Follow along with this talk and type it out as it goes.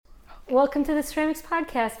Welcome to the Ceramics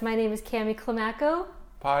Podcast. My name is Cami Climaco.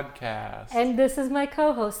 Podcast. And this is my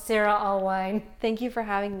co-host, Sarah Allwine. Thank you for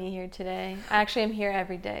having me here today. I actually am here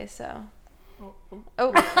every day, so.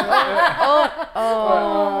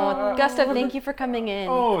 Gustav, thank you for coming in.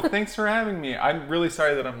 Oh, thanks for having me. I'm really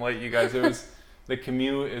sorry that I'm late, you guys. The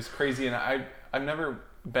commute is crazy, and I've never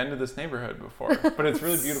been to this neighborhood before, but it's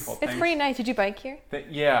really beautiful. It's pretty nice. Did you bike here?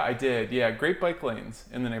 Yeah, I did. Yeah, great bike lanes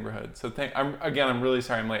in the neighborhood. So I'm really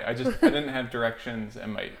sorry I'm late. I didn't have directions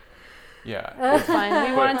and yeah. It's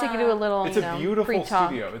fine. We wanted to do a little, It's a beautiful pre-talk.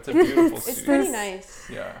 studio. It's a beautiful studio. It's pretty nice.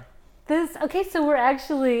 Yeah. Okay, so we're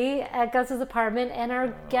actually at Gus's apartment, and our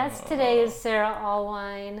guest today is Sarah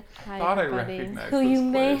Allwine. Hi, Thought everybody. I recognized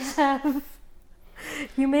who this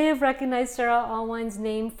you may have recognized Sarah Allwine's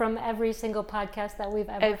name from every single podcast that we've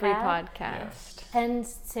ever Every had. podcast. Yes. And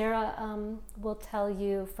Sarah will tell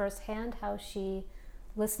you firsthand how she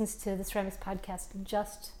listens to the Ceramics Podcast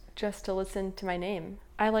Just to listen to my name.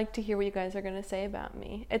 I like to hear what you guys are going to say about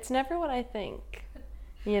me. It's never what I think,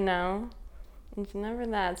 It's never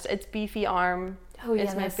that. It's beefy arm. Oh yeah,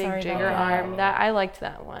 it's my sorry big about jigger that. arm. That I liked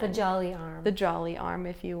that one. The jolly arm. The jolly arm,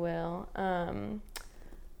 if you will.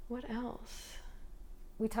 What else?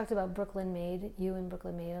 We talked about Brooklyn Made, you and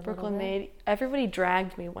Brooklyn Made a Brooklyn little bit. Made. Everybody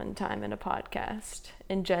dragged me one time in a podcast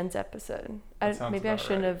in Jen's episode. Maybe I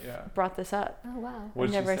shouldn't have brought this up. Oh wow. What I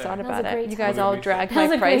did never she say? thought That was about a it. great You time. guys What all did we dragged say? That my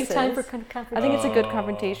was a great prices. time for confrontation. I think it's a good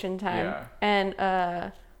confrontation time. Yeah.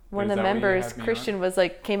 And one Is of the that what you members, had me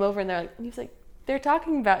Christian, came over and he was like, they're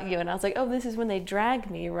talking about you. And I was like, oh, this is when they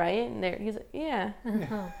drag me, right? And he's like, yeah.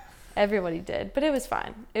 Everybody did. But it was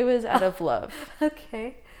fine. It was out of love.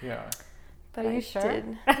 Okay. Yeah. But Are you I sure?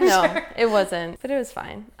 did. No, it wasn't. But it was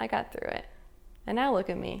fine. I got through it. And now look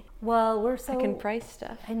at me. Well, I can price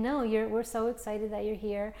stuff. I know we're so excited that you're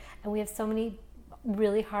here, and we have so many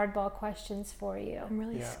really hardball questions for you. I'm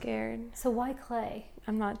really scared. So why clay?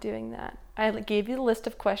 I'm not doing that. I gave you the list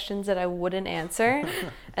of questions that I wouldn't answer,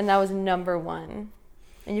 and that was number one.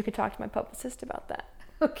 And you could talk to my publicist about that.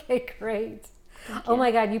 Okay, great. Oh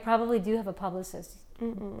my God, you probably do have a publicist.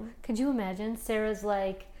 Could you imagine? Sarah's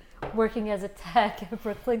like working as a tech at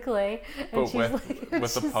Brooklyn Clay, and But she's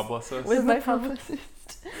with a publicist? With my publicist.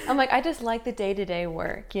 I'm like, I just like the day-to-day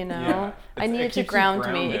work, Yeah. I need it to keeps you ground me.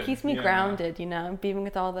 It grounded. keeps me Yeah. grounded, being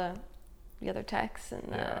with all the other techs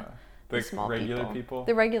and the small regular people.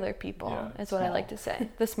 The regular people Yeah, is what I like to say.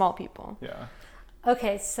 The small people. Yeah.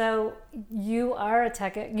 Okay, so you are a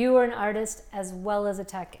tech. You are an artist as well as a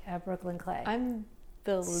tech at Brooklyn Clay. I'm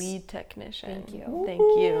the lead technician. Thank you. Thank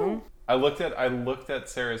you. I looked at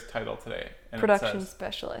Sarah's title today, and Production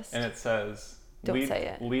specialist. it says Don't say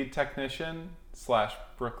it. lead technician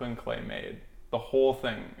 / Brooklyn Clay Made. The whole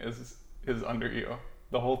thing is under you.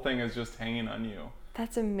 The whole thing is just hanging on you.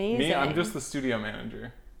 That's amazing. Me, I'm just the studio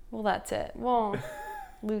manager. Well, that's it. Well,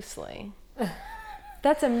 loosely.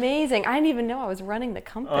 That's amazing. I didn't even know I was running the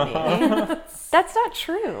company. That's not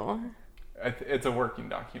true. It's a working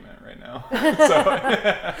document right now.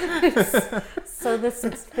 So this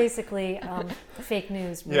is basically fake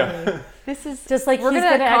news, really. Yeah. This is Just like we're he's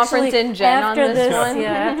gonna gonna conference actually, in Jen on after this one.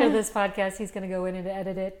 Yeah, after this podcast, he's gonna go in and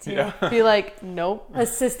edit it to Yeah. Be like, nope.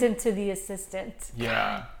 assistant to the assistant.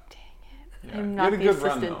 Yeah. Dang it. Yeah. I'm You not had a the good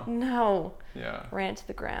run, assistant. though. No. Yeah. Ran to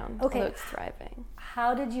the ground. Okay. Although it's thriving.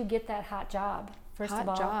 How did you get that hot job? First Hot of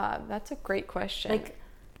all, job. That's a great question. like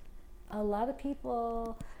a lot of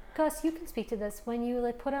people. Gus, you can speak to this. When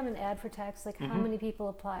you put on an ad for text, how many people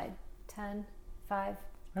applied? 10, 5,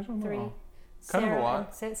 I don't 3. know. Kind of a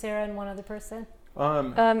lot. Sarah and one other person.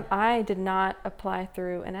 I did not apply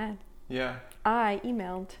through an ad. Yeah. I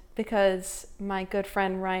emailed because my good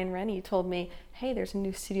friend Ryan Rennie told me, hey, there's a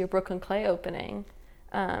new Studio Brooklyn Clay opening.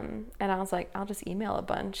 And I was like, I'll just email a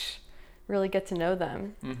bunch, really get to know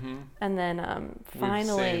them. Mm-hmm. And then We've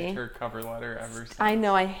finally... saved her cover letter ever since. I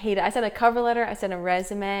know, I hate it. I sent a cover letter, I sent a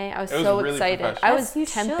resume. I was It was so really excited. professional. I was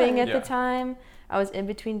Yes, you temping should. at the time. I was in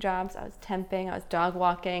between jobs. I was temping. I was dog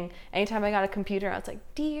walking. Anytime I got a computer, I was like,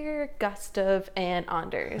 Dear Gustav and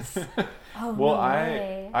Anders. Oh, Well, no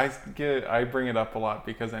way. I bring it up a lot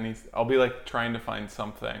because I'll be trying to find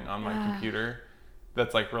something on my computer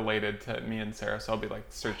that's related to me and Sarah. So I'll be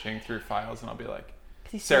searching through files and I'll be like,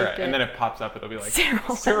 Sarah, and then it pops up. It'll be like Sarah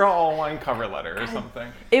Allwine cover letter or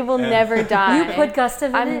something. It will never die. You put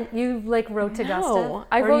Gustav in it? You wrote to Gustav?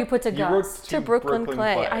 I or wrote- you put to You wrote Gus? to Brooklyn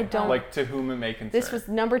Clay. I don't- to whom it may concern. This was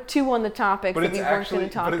number 2 on the topics that we weren't going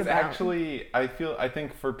to talk about. Actually, I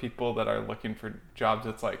think for people that are looking for jobs,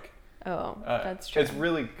 it's that's true. It's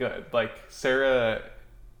really good. Sarah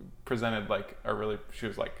presented she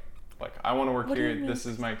was like I want to work What do here. you mean? This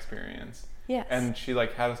is my experience. Yes. And she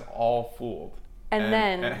had us all fooled. And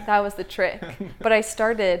then that was the trick. But I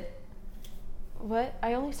started,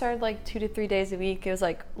 I only started like 2 to 3 days a week. It was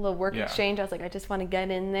like a little work exchange. I was like, I just want to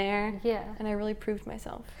get in there. Yeah. And I really proved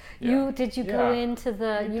myself. Yeah. Did you go into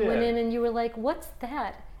you went in and you were like, what's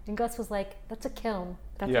that? And Gus was like, that's a kiln.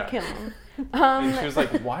 That's a kiln. And she was like,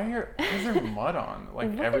 why is there mud on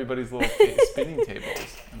like everybody's little spinning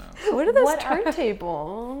tables? What are those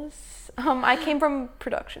turntables? I came from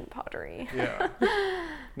production pottery. Yeah.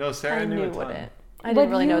 No, Sarah knew a ton. I didn't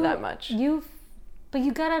really know that much. But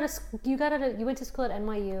you went to school at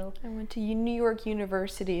NYU. I went to New York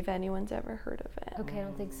University, if anyone's ever heard of it. Okay, I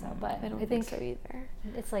don't think so, but I don't think so either.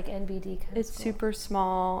 It's like NBD kind It's of school. super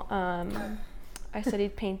small. I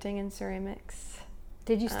studied painting and ceramics.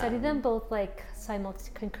 Did you study them both like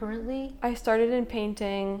concurrently? I started in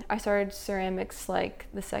painting. I started ceramics like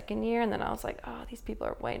the second year, and then I was like, oh, these people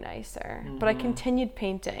are way nicer. But I continued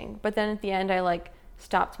painting. But then at the end, I like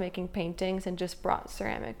stopped making paintings and just brought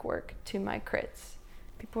ceramic work to my crits.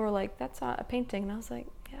 People were like, that's not a painting. And I was like,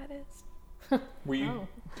 yeah, it is. Were you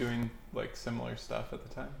doing like similar stuff at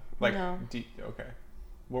the time? Like, no. Okay.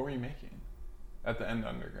 What were you making at the end of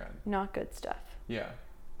undergrad? Not good stuff. Yeah.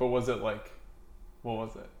 But was it like, what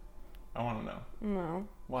was it? I want to know. No.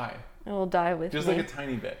 Why? It will die with just me. Like a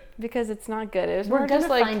tiny bit. Because it's not good. It was We're more gonna just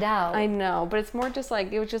like, find out. I know, but it's more just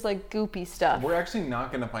like, it was just like goopy stuff. We're actually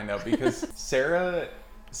not going to find out because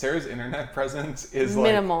Sarah's internet presence is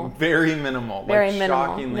minimal. Like very minimal. Very like minimal.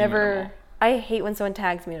 Shockingly Never. minimal. I hate when someone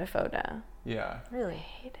tags me in a photo. Yeah. Really? I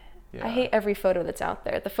hate it. Yeah. I hate every photo that's out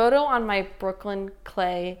there. The photo on my Brooklyn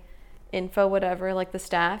Clay info, whatever, like the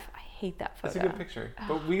staff, I hate that photo. That's a good picture.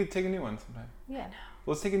 But we could take a new one sometime. Yeah.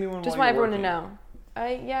 Let's take a new one. Just while want you're everyone working.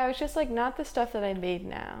 to know. It's just like not the stuff that I made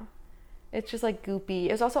now. It's just like goopy.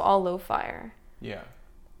 It was also all low fire. Yeah.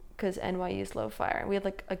 Because NYU's low fire. We had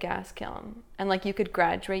like a gas kiln. And like you could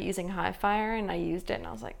graduate using high fire, and I used it and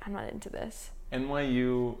I was like, I'm not into this.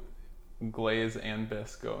 NYU glaze and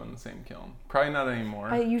bisque go in the same kiln. Probably not anymore.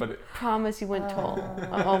 Promise you wouldn't tell.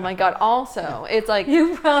 Oh my god. Also, it's like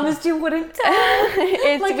you promised you wouldn't tell.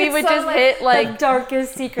 We would just hit like the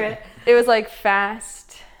darkest secret. It was like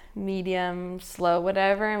fast, medium, slow,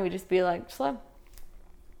 whatever, and we'd just be like slow.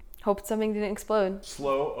 Hope something didn't explode.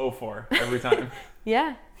 Slow 04 every time.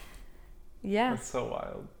 Yeah. That's so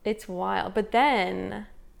wild. It's wild. But then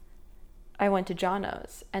I went to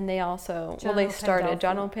Jono's, and they also, they started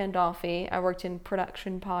Jono Pandolfi. I worked in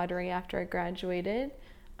production pottery after I graduated.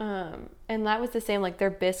 And that was the same, like their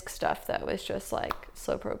bisque stuff though was just like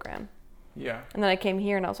slow program. Yeah. And then I came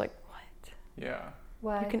here and I was like, what? Yeah.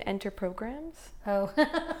 Why? You can enter programs? Oh.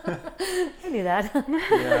 I knew that.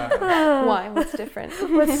 Yeah. Why? What's different?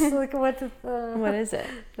 What is it?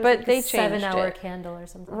 But like they changed 7-hour candle or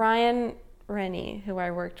something. Ryan Rennie, who I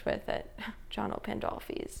worked with at Jono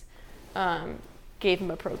Pandolfi's, gave him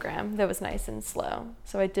a program that was nice and slow.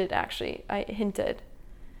 So I hinted.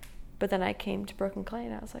 But then I came to Brooklyn Clay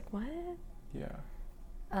and I was like, what? Yeah.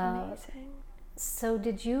 Amazing. So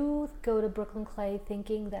did you go to Brooklyn Clay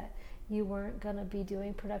thinking that you weren't going to be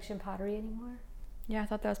doing production pottery anymore? Yeah, I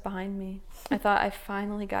thought that was behind me. I thought I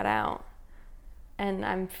finally got out and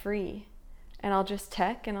I'm free. And I'll just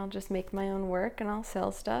tech and I'll just make my own work and I'll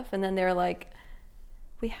sell stuff. And then they're like,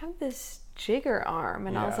 we have this jigger arm.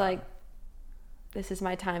 And I was like, this is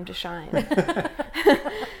my time to shine.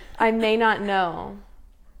 I may not know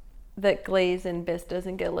that glaze and bisque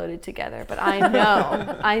doesn't get loaded together, but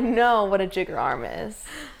I know what a jigger arm is.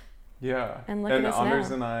 Yeah. And look at us Anders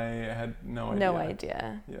now. and I had no idea. No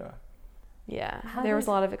idea. Yeah. Yeah. There was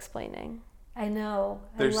a lot of explaining. I know.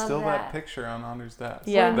 There's I love still that picture on Anders' desk.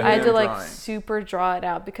 Yeah. The I had to like drawing. super draw it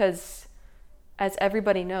out because, as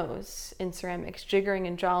everybody knows in ceramics, jiggering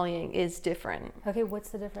and jollying is different. Okay, what's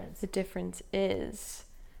the difference? The difference is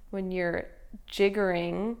when you're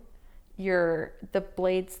jiggering, the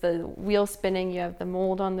blades, the wheel spinning, you have the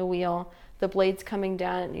mold on the wheel, the blades coming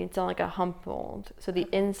down, and it's on like a hump mold. So the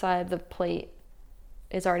inside of the plate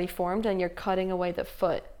is already formed and you're cutting away the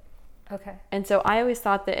foot. Okay. And so I always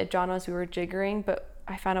thought that at Jono's we were jiggering, but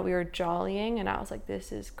I found out we were jollying, and I was like,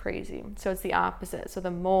 this is crazy. So it's the opposite. So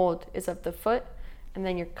the mold is of the foot, and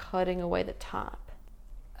then you're cutting away the top.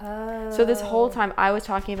 Oh. So this whole time I was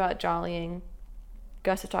talking about jollying,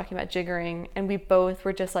 Gus was talking about jiggering, and we both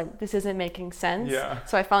were just like, this isn't making sense. Yeah.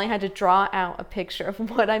 So I finally had to draw out a picture of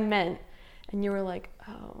what I meant, and you were like,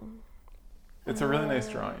 oh. It's a really nice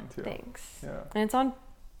drawing too. Thanks. Yeah. And it's on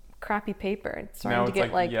crappy paper. It's starting Now to it's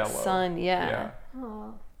get like yellow. sun. Yeah.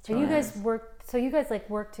 Oh. So you guys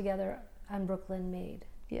work together on Brooklyn Made.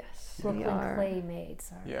 Yes. Brooklyn Clay Made.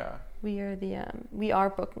 Sorry. Yeah. We are we are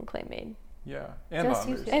Brooklyn Clay Made. Yeah, and Just Anders.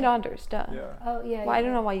 Houston. And Anders, duh. Yeah. Oh, yeah. Well, I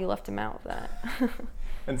don't know why you left him out of that.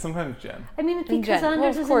 And sometimes Jen. I mean, And because Jen. Anders Well,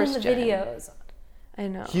 of isn't course, in the Jen. videos. I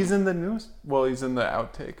know. He's in the news. Well, he's in the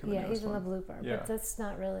outtake. Yeah, he's in the one. blooper. Yeah. But that's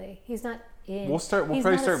not really. He's not in. We'll he's probably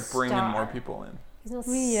not a start bringing star. more people in. He's no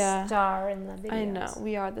Yeah. star in the videos. I know.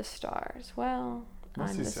 We are the stars. Well,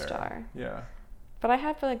 Mostly I'm the Sarah. star. Yeah. But I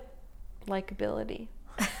have like likability.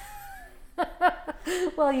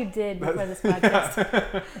 Well, you did before this podcast.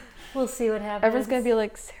 Yeah. We'll see what happens. Everyone's gonna be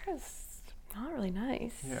like, Sarah's not really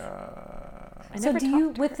nice. Yeah. I So never do you,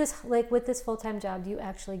 talked to with her. this, with this full-time job, do you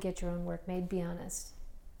actually get your own work made? Be honest.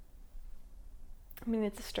 I mean,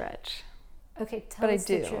 it's a stretch. Okay, tell But I us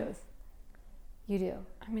the do. truth. You do.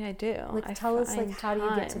 I mean, I do. Like, I tell us, like, find how do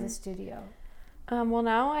you get to the time. studio? Well,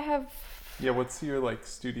 now I have Yeah. What's your like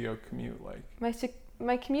studio commute like?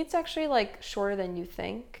 my commute's actually like shorter than you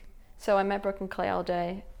think. So I'm at Brooklyn Clay all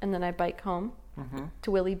day, and then I bike home Mm-hmm.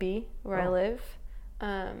 to Willie B, where I Oh. live.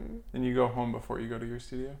 And you go home before you go to your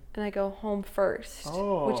studio? And I go home first,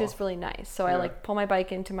 which is really nice. So I Yeah. like pull my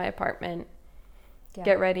bike into my apartment, Yeah.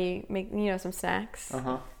 get ready, make some snacks,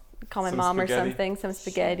 Uh-huh. call my Some mom spaghetti. or something, some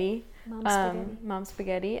spaghetti, Mom's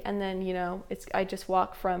spaghetti. spaghetti, and then I just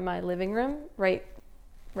walk from my living room right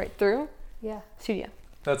through Yeah. studio.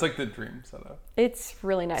 That's like the dream setup. It's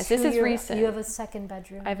really nice. So This is recent. You have a second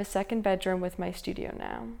bedroom. I have a second bedroom with my studio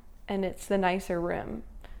now, and it's the nicer room.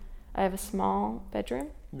 I have a small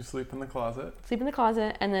bedroom, You sleep in the closet. sleep in the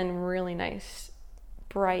closet, and then really nice,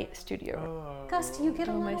 bright studio room. Oh. Gus, do you get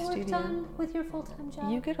a Oh, lot my of work studio. done with your full-time job?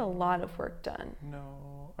 You get a lot of work done.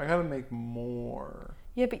 No. I gotta make more.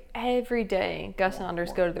 Yeah, but every day, Gus and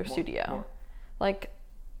Anders go to their studio. more. Like,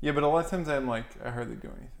 Yeah, but a lot of times I'm like, I hardly do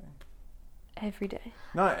anything. every day.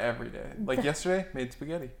 Not every day. Like yesterday, made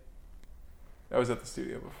spaghetti. I was at the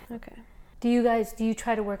studio before. Okay. Do you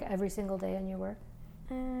try to work every single day on your work?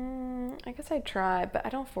 I guess I try, but I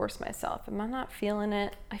don't force myself. If I'm not feeling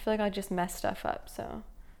it, I feel like I just mess stuff up, so.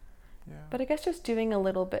 Yeah. But I guess just doing a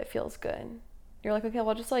little bit feels good. You're like, okay, well,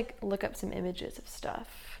 I'll just like look up some images of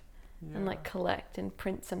stuff and like collect and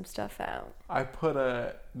print some stuff out. I put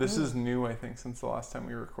this is new, I think, since the last time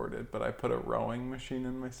we recorded, but I put a rowing machine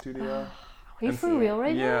in my studio. Are you for real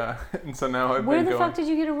right now? Yeah. And so now I've Where been the going. fuck did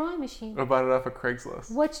you get a rowing machine? I bought it off of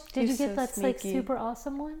Craigslist. What did You're you get so that's like sneaky. super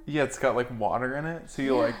awesome one? Yeah, it's got like water in it. So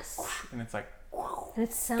you like, Yes. and it's like, And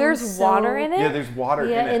it sounds There's water in it? yeah, there's water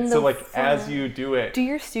Yeah, in in it. So the like as front. you do it, Do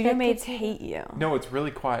your studio That mates gets- hate you? no, it's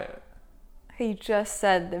really quiet. Okay, you just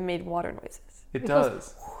said they made water noises. It goes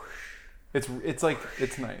does. It's like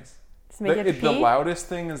it's nice. To make it The pee? loudest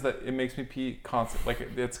thing is that it makes me pee constant. Like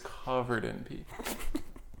it's covered in pee.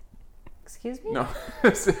 Excuse me? No.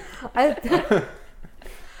 I,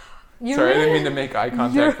 Sorry, I didn't mean to make eye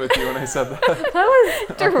contact with you when I said that. That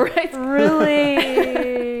was Direct.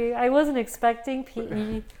 really. I wasn't expecting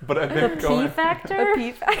pee. But I've The been pee going. factor? A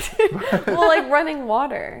pee factor? Well, like running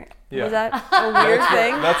water. Yeah. Was that a weird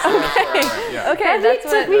thing? That's where I went. Yeah. Okay, That that's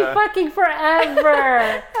took what. me Yeah. fucking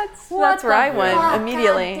forever. That's What where I the went fuck?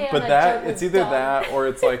 immediately. God damn, But that that joke it's is either dumb. that or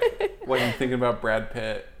it's like I'm thinking about Brad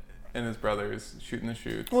Pitt and his brothers shooting the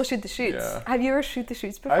shoots. We'll shoot the shoots. Yeah. Have you ever shoot the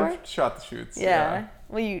shoots before? I've shot the shoots. Yeah.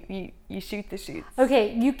 Well, you shoot the shoots.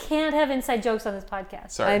 Okay, you can't have inside jokes on this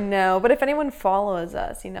podcast. Sorry. I know, but if anyone follows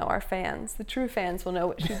us, our fans, the true fans will know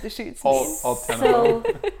what shoot the shoots means. all 10 of So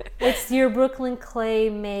them. it's your Brooklyn Clay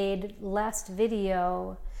made last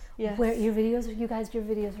video. Yes. Where your videos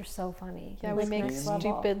are so funny. Yeah, we Like, make next level.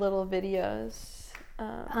 stupid little videos.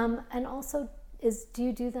 And also, do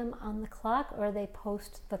you do them on the clock or they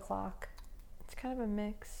post the clock? It's kind of a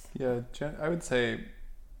mix. Yeah, I would say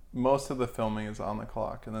most of the filming is on the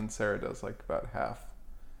clock, and then Sarah does like about half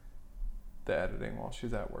the editing while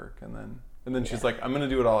she's at work, and then she's like, I'm gonna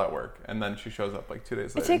do it all at work, and then she shows up like 2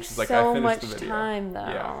 days It later. takes and she's like, so I finished much the video. time, though.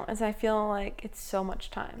 Yeah. As I feel like it's so much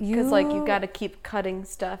time. Because, like, you You- got to keep cutting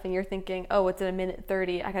stuff, and you're thinking, oh, it's at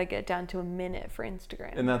 1:30. I got to get it down to a minute for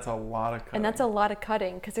Instagram. And that's a lot of cutting. And that's a lot of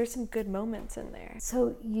cutting, because there's some good moments in there.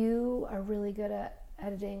 So you are really good at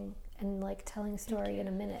editing and like telling a story in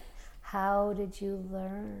a minute. How did you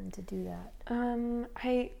learn to do that?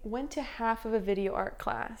 I went to half of a video art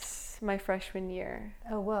class my freshman year.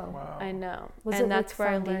 Oh, whoa. Wow. I know. Was and it, that's like, where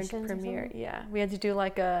I learned foundations or Premiere. something? Yeah. We had to do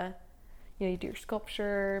like you do your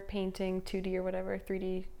sculpture, painting, 2D or whatever,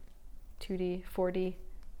 3D, 2D, 4D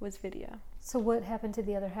was video. So what happened to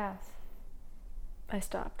the other half? I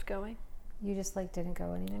stopped going. You just like didn't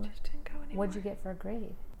go anymore? Just didn't go anymore. What'd you get for a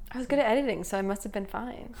grade? I was good at editing, so I must have been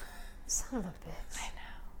fine. Son of a bitch. I know.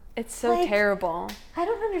 It's so Like- terrible. I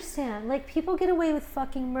don't understand. Like, people get away with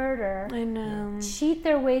fucking murder. I know. Cheat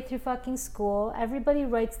their way through fucking school. Everybody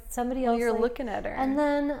writes somebody Well, else. you're like- looking at her. And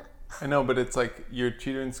then I know, but it's like you're a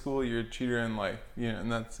cheater in school, you're a cheater in life,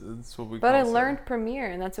 and that's what we. But call I learned Premiere,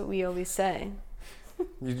 and that's what we always say.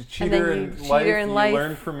 You cheater in life. You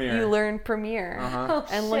learn Premiere. You learn Premiere, Oh,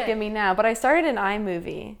 and look at me now. But I started in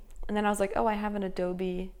iMovie, and then I was like, oh, I have an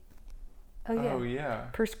Adobe. Oh yeah.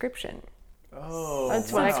 Prescription. Oh,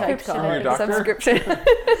 that's what I like to call it. Doctor? Subscription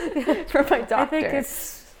for my doctor. I think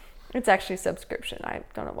it's actually subscription. I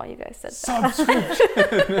don't know why you guys said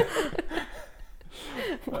subscription.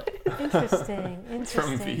 Interesting. It's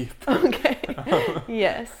from Veep. Okay.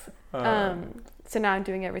 Yes. So now I'm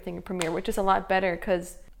doing everything in Premiere, which is a lot better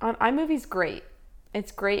because iMovie's great.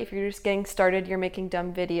 It's great if you're just getting started. You're making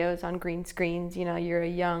dumb videos on green screens. You're a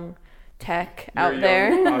young tech out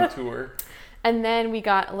there. On tour. And then we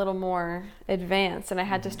got a little more advanced, and I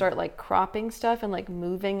had to start like cropping stuff and like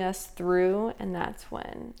moving us through, and that's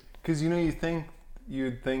when. Because you'd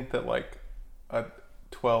think that like a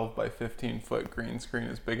 12 by 15 foot green screen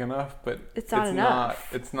is big enough, but it's not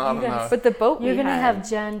enough. It's not enough. But the boat you're gonna have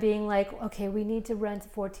Jen being like, okay, we need to rent a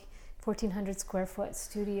 1,400 square foot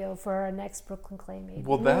studio for our next Brooklyn Clay maybe.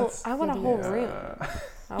 Well, I want a whole room. I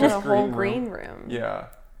want Just a whole green room. Yeah.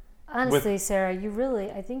 Honestly, Sarah,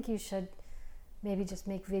 I think you should maybe just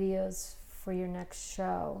make videos for your next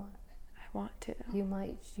show. I want to. You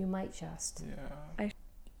might just.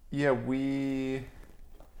 Yeah. We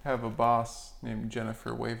have a boss named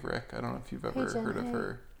Jennifer Waverick. I don't know if you've ever heard of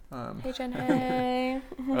her. Hey Jen, hey.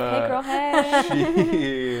 Hey girl, hey.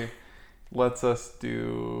 She lets us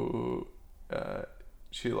do.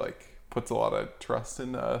 She like puts a lot of trust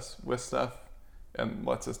into us with stuff. And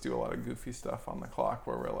lets us do a lot of goofy stuff on the clock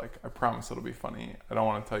where we're like, I promise it'll be funny. I don't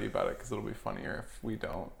want to tell you about it because it'll be funnier if we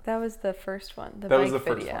don't. That was the first one. That was the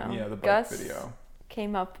first one. Yeah, the bike video.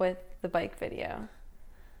 Came up with the bike video.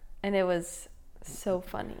 And it was so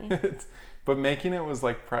funny. But making it was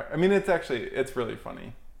like, it's really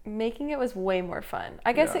funny. Making it was way more fun.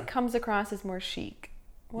 I guess it comes across as more chic.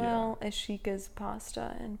 Well, as chic as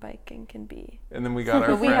pasta and biking can be. And then we got our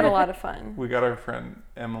friend. We had a lot of fun. We got our friend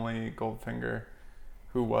Emily Goldfinger,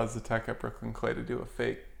 who was a tech at Brooklyn Clay, to do a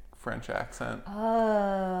fake French accent.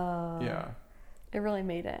 Oh. Yeah. It really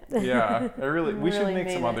made it. Yeah. We should make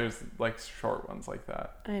some others, like short ones like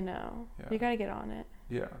that. I know. Yeah. You got to get on it.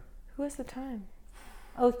 Yeah. Who has the time?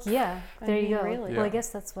 Oh, yeah. There you go. Really. Well, I guess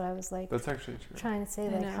that's what I was like. That's actually true. Trying to say,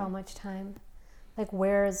 like, how much time.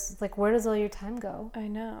 Where does all your time go? I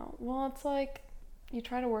know. Well, it's like you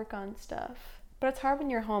try to work on stuff, but it's hard when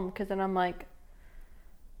you're home because then I'm like,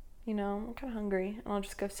 I'm kind of hungry, and I'll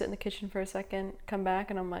just go sit in the kitchen for a second, come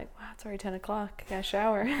back, and I'm like, wow, it's already 10 o'clock. I gotta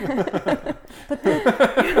shower. But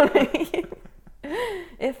then, you know what I mean?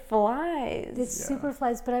 It flies. It super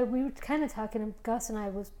flies. But we were kind of talking, Gus and I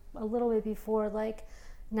was a little bit before, like,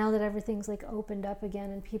 now that everything's like opened up again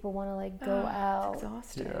and people want to like go out, it's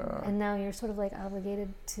exhausting. Yeah. And now you're sort of like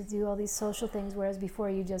obligated to do all these social things, whereas before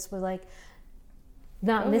you just were like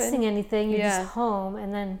not missing anything, you're just home,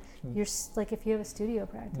 and then you're like, if you have a studio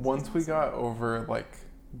practice. Once we got over like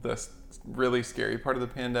this really scary part of the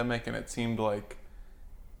pandemic, and it seemed like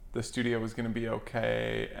the studio was going to be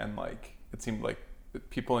okay, and like it seemed like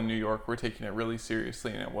people in New York were taking it really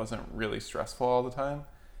seriously, and it wasn't really stressful all the time,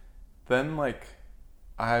 then like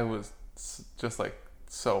I was just like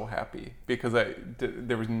so happy because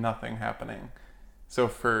there was nothing happening. So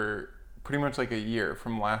for pretty much like a year,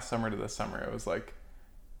 from last summer to this summer, it was like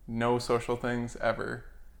no social things ever.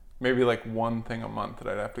 Maybe like one thing a month that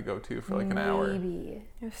I'd have to go to for like an hour. Maybe.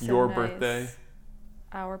 Your birthday.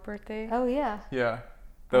 Our birthday. Oh yeah. Yeah.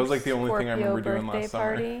 That was like the only thing I remember doing last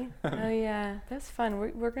party. summer. Oh yeah, that's fun.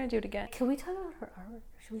 We're gonna do it again. Can we talk about her art?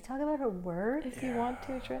 Should we talk about her work? If you want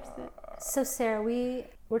to address it. So Sarah, we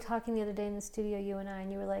were talking the other day in the studio, you and I,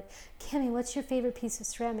 and you were like, Kimmy, what's your favorite piece of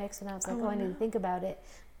ceramics? And I was like, I need to think about it.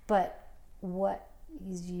 But what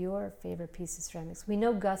is your favorite piece of ceramics? We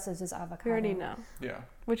know Gus's is avocado. We already know. Yeah.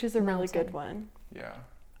 Which is a really good one. Yeah.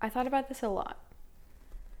 I thought about this a lot.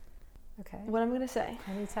 Okay. What I'm going to say.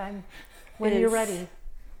 Anytime. When you're ready.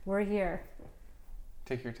 We're here.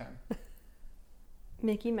 Take your time.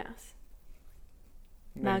 Mickey Mouse.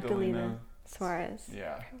 Magdalena Suarez.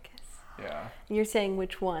 Yeah. Yeah. You're saying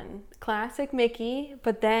which one? Classic Mickey,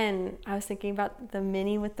 but then I was thinking about the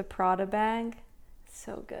Minnie with the Prada bag.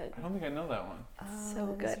 So good. I don't think I know that one. So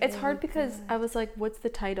good. It's hard because I was like, what's the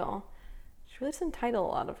title? She really doesn't title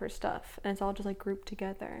a lot of her stuff, and it's all just like grouped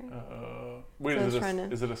together. Wait, is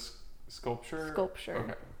it a sculpture? Sculpture.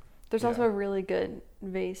 Okay. There's also a really good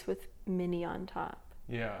vase with Minnie on top.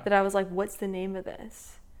 Yeah. That I was like, what's the name of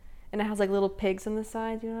this? And it has like little pigs on the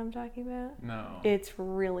side. You know what I'm talking about? No. It's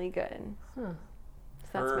really good. Huh.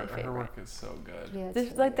 That's my favorite. Her work is so good. Yeah,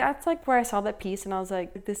 This, like that's like where I saw that piece and I was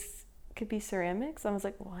like, this could be ceramics. I was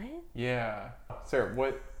like, what? Yeah. Sarah,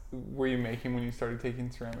 what were you making when you started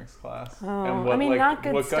taking ceramics class? Oh, and what, I mean, like, not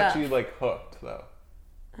good what stuff. got you like hooked though?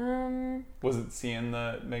 Was it seeing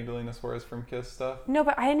the Magdalena Suarez from Kiss stuff? No,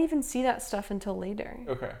 but I didn't even see that stuff until later.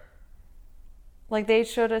 Okay. Like they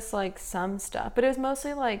showed us like some stuff, but it was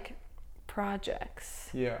mostly like projects.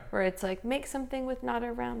 Yeah. Where it's like make something with not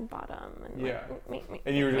a round bottom. And Yeah. Like,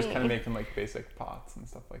 And you were just kind of making like basic pots and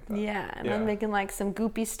stuff like that. Yeah, and I'm making like some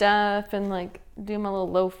goopy stuff and like doing my little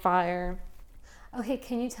low fire. Okay,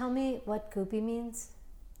 can you tell me what goopy means?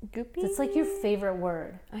 Goopy? It's like your favorite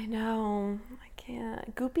word. I know. I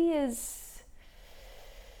can't. Goopy is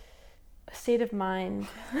a state of mind.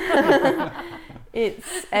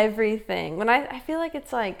 It's everything. When I feel like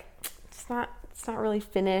it's like it's not really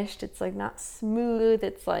finished. It's like not smooth.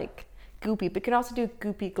 It's like goopy. But you can also do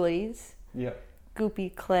goopy glaze. Yeah.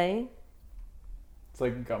 Goopy clay. It's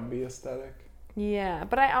like Gumby aesthetic. Yeah,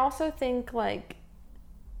 but I also think like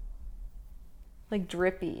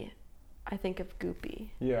drippy. I think of goopy.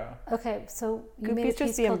 Yeah. Okay, so you Goopy made a is just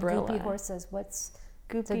piece the called umbrella. Goopy Horses. What's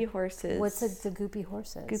Goopy horses. What's the Goopy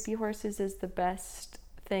Horses? Goopy horses is the best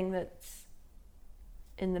thing that's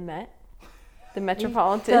in the Met. The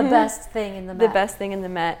Metropolitan. The best thing in the Met. The best thing in the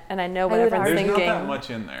Met. And I know what everyone's There's thinking. not that much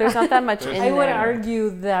in there. There's not that much in there. I would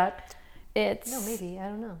argue that It's no, maybe, I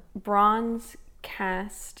don't know. bronze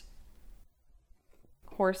cast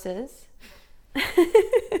horses.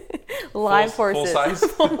 Live horses.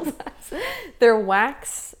 Full size? They're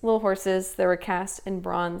wax little horses that were cast in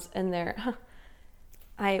bronze, and they're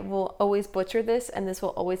I will always butcher this, and this will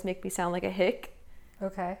always make me sound like a hick.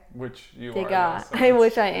 Okay. Which you Degas. are. So I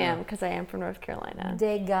wish I am, because I am from North Carolina.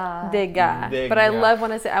 Degas. Degas. But I love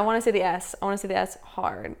when I want to say the S. I want to say the S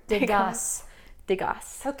hard. Degas.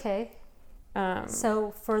 Degas. Okay.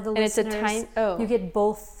 So for the and listeners, it's a tiny. you get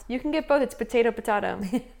both. You can get both. It's potato,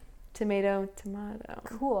 tomato, tomato.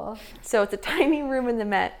 Cool. So it's a tiny room in the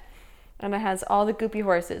Met, and it has all the goopy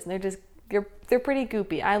horses, and they're pretty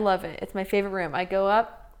goopy. I love it. It's my favorite room. I go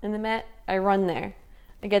up in the Met, I run there.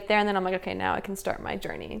 I get there, and then I'm like, okay, now I can start my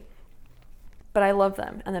journey. But I love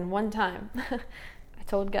them. And then one time, I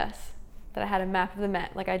told Gus that I had a map of the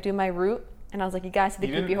Met. Like, I do my route, and I was like, you guys see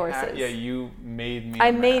the goopy horses. You made me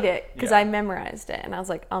I made it, because I memorized it, and I was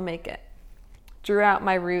like, I'll make it. Drew out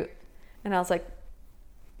my route, and I was like,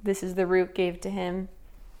 this is the route, gave to him.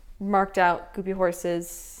 Marked out goopy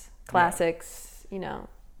horses, classics,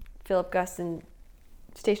 Philip Guston,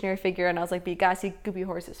 stationary figure, and I was like, but you gotta see goopy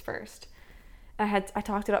horses first. I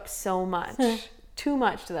talked it up so much. Too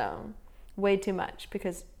much, though. Way too much,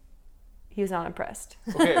 because he was not impressed.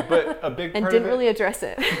 Okay, but a big part and didn't really address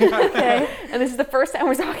it. Okay. And this is the first time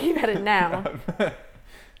we're talking about it now.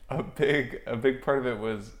 a big part of it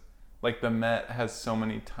was, like, the Met has so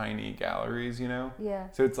many tiny galleries, Yeah.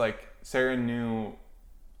 So it's like Sarah knew,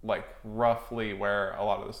 like, roughly where a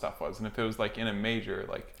lot of the stuff was, and if it was like in a major,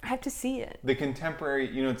 like, I have to see it. the contemporary,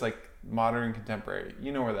 it's like modern contemporary,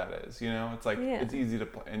 where that is, it's like it's easy to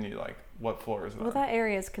play, and you like what floor is it? Well, that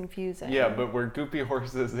area is confusing. Yeah, but where Goopy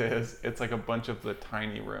Horses is, it's like a bunch of the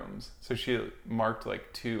tiny rooms. So she marked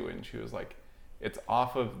like 2, and she was like, it's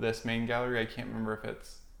off of this main gallery. I can't remember if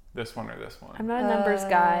it's this one or this one. I'm not a numbers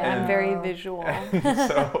guy. I'm very visual.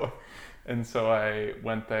 And so I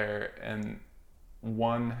went there, and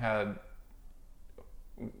one had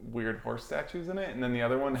weird horse statues in it, and then the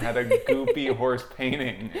other one had a goopy horse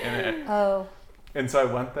painting in it. Oh. And so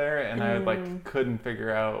I went there, and I like couldn't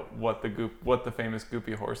figure out what the famous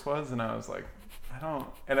goopy horse was, and I was like, I don't.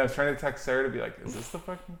 And I was trying to text Sarah to be like, is this the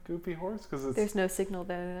fucking goopy horse? Because there's no signal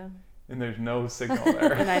there. And there's no signal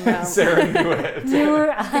there. And I know. Sarah knew it.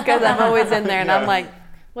 Because I'm always in there, and I'm like,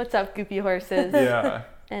 what's up, goopy horses? Yeah.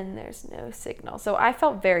 And there's no signal. So I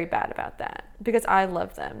felt very bad about that, because I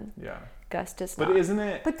love them. Yeah. Gus does not. But isn't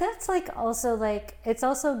it? But that's like also like, it's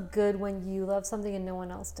also good when you love something and no one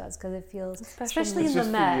else does, because it feels, especially in the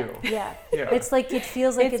Met. Yeah. It's like, it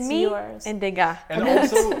feels like it's me yours. And Degas. And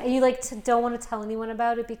also, and you like don't want to tell anyone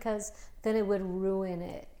about it, because then it would ruin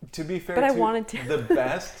it. To be fair, but I wanted to. The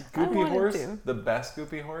best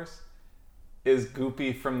goopy horse is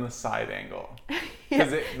goopy from the side angle.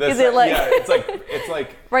 Because it's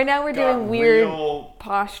like right now we're doing weird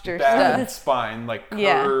posture stuff. Spine, like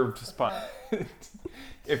curved spine.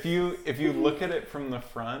 If you look at it from the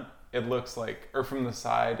front, it looks like, or from the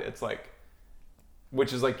side, it's like,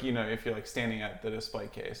 which is like, if you're like standing at the display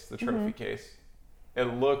case, the trophy case, it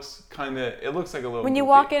looks like a little. When you goopy.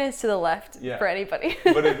 walk in, it's to the left for anybody.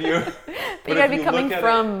 But if you but you gotta be coming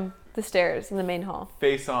from The stairs in the main hall.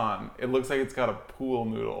 face on, it looks like it's got a pool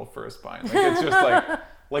noodle for a spine. Like it's just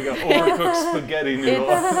like an overcooked spaghetti noodle.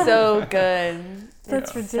 It's so good.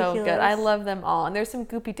 That's ridiculous. So good. I love them all. And there's some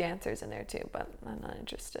goopy dancers in there too, but I'm not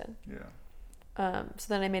interested. Yeah. So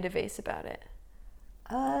then I made a vase about it.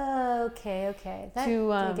 Oh, okay.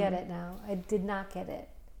 I get it now. I did not get it.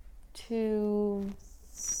 Give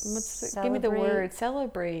me the word.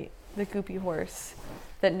 Celebrate the goopy horse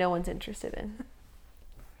that no one's interested in.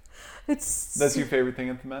 That's your favorite thing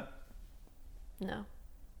at the Met? No.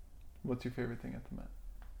 What's your favorite thing at the Met?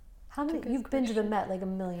 How many? You've been to the Met like a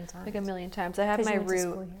million times. Like a million times. I have my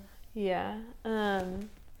route. Yeah.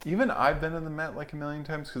 Even I've been in the Met like a million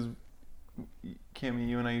times because Cammie,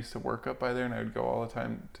 you and I used to work up by there, and I would go all the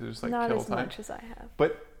time to just like not kill as time. much as I have.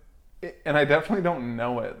 But and I definitely don't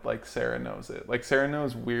know it like Sarah knows it. Like Sarah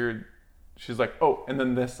knows weird. She's like, oh, and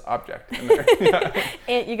then this object in there. Yeah.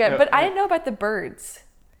 And you got, but I didn't know about the birds.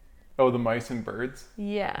 Oh, the mice and birds?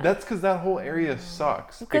 Yeah. That's because that whole area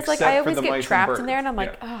sucks. Because like I always get trapped in there, and I'm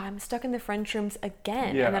like, oh, I'm stuck in the French rooms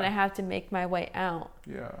again, and then I have to make my way out.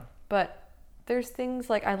 Yeah. But there's things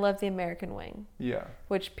like I love the American wing. Yeah.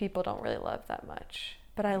 Which people don't really love that much,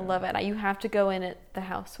 but I love it. You have to go in it the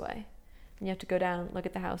house way, and you have to go down, look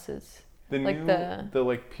at the houses. The new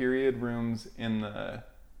like period rooms in the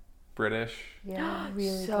British. Yeah,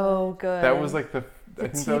 really so good. That was like I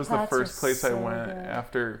think that was the first place I went good.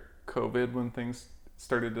 After COVID when things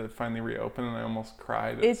started to finally reopen, and I almost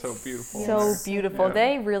cried. It's so beautiful. So beautiful. Yeah.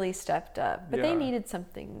 They really stepped up, but they needed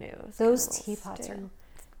something new. Those teapots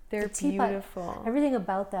they're beautiful. Everything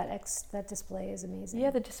about that display is amazing.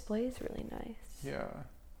 Yeah, the display is really nice. Yeah.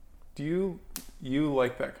 Do you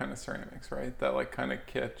like that kind of ceramics, right? That like kind of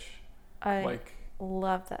kitsch. I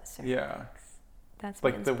love that ceramics. Yeah. That's my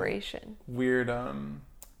like inspiration. The weird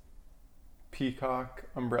peacock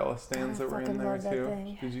umbrella stands that were in there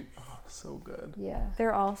too. Did you? Oh, so good. Yeah.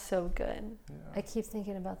 They're all so good. Yeah. I keep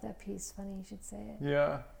thinking about that piece. Funny you should say it.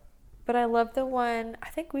 Yeah. But I love the one, I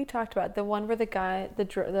think we talked about, the one where the guy, is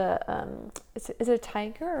it a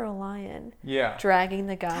tiger or a lion? Yeah. Dragging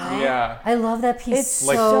the guy. Yeah. I love that piece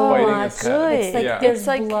so much. Good. It's like there's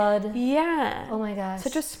like blood. Yeah. Oh my gosh.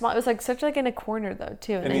 Such a small, it was like such like in a corner though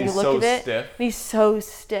too. And then he's you look at it, stiff. and he's so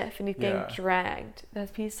stiff and he's getting dragged.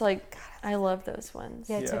 That piece, like, I love those ones.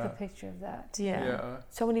 Yeah, I took a picture of that. Yeah.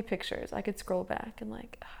 So many pictures. I could scroll back and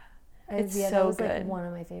like, it's that so was good. Like one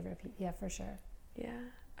of my favorite pieces. Yeah, for sure. Yeah.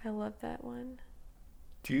 I love that one.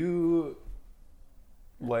 Do you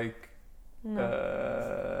like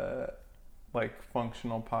like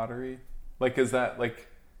functional pottery? Like, is that like,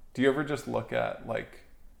 do you ever just look at like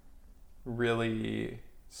really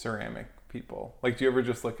ceramic people? Like, do you ever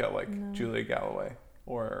just look at like Julia Galloway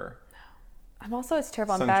or? No. I'm also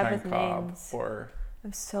terrible. I'm Sunshine bad with Cobb names. Or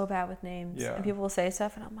I'm so bad with names. Yeah. And people will say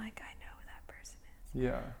stuff, and I'm like, I know who that person is.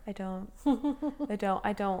 Yeah. I don't.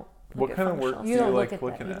 I don't. What kind of work do you like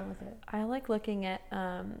looking at? I like looking at.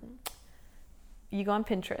 You go on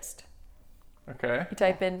Pinterest. Okay. You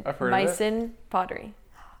type in Meissen pottery.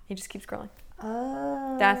 You just keep scrolling.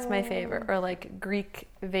 Oh. That's my favorite. Or like Greek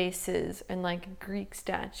vases and like Greek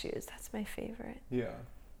statues. That's my favorite. Yeah.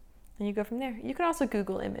 And you go from there. You can also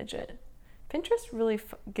Google image it. Pinterest really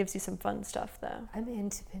gives you some fun stuff though. I'm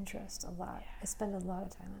into Pinterest a lot. I spend a lot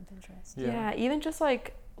of time on Pinterest. Yeah, even just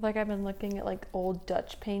like I've been looking at like old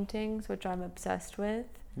Dutch paintings, which I'm obsessed with.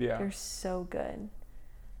 Yeah. They're so good.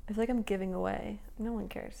 I feel like I'm giving away. No one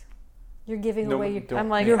cares. You're giving away your. I'm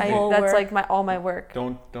like, your whole that's work. like all my work.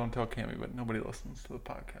 Don't tell Cammie, but nobody listens to the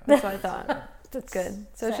podcast. That's what I thought. That's good.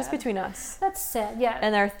 So it's just between us. That's sad. Yeah.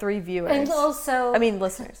 And our 3 viewers. And also. I mean,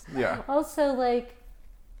 listeners. Yeah. Also, like,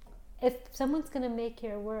 if someone's gonna make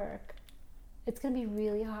your work, it's gonna be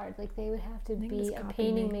really hard. Like, they would have to be a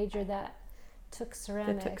painting major that took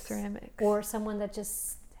ceramics. Or someone that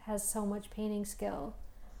just has so much painting skill.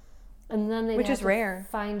 And then they'd have to rare.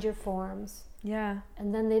 Find your forms. Yeah.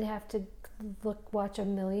 And then they'd have to watch a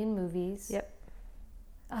million movies. Yep.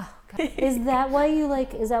 Oh God. Is that why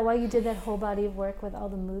you did that whole body of work with all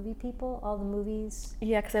the movie people, all the movies?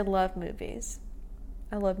 Yeah, because I love movies.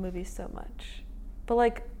 I love movies so much. But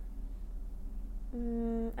like, I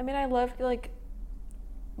mean, I love like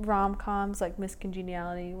rom-coms like Miss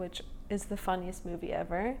Congeniality, which is the funniest movie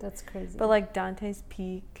ever. That's crazy. But like Dante's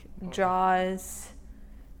Peak, Jaws,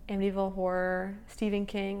 Amityville Horror, Stephen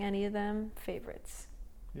King, any of them, favorites.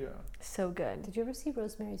 Yeah. So good. Did you ever see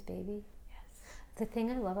Rosemary's Baby? Yes. The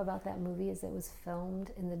thing I love about that movie is it was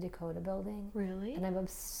filmed in the Dakota Building. Really? And I'm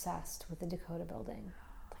obsessed with the Dakota Building.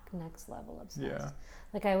 Like next level obsessed. Yeah.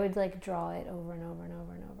 Like I would like draw it over and over and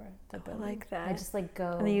over and over. The building. I like that. I just like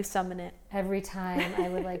go. And then you summon it. Every time I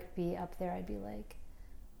would like be up there, I'd be like,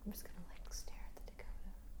 I'm just gonna like stare at the Dakota.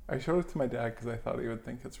 I showed it to my dad because I thought he would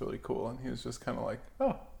think it's really cool, and he was just kind of like,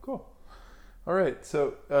 "Oh, cool. All right,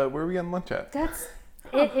 so where are we getting lunch at?"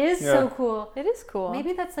 It is so cool. It is cool.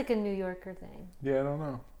 Maybe that's like a New Yorker thing. Yeah, I don't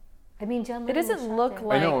know. I mean, John It Lennon doesn't was look shot there.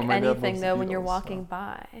 like I know, my dad anything loves though the when you're Beatles, walking so.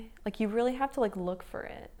 by. Like you really have to like look for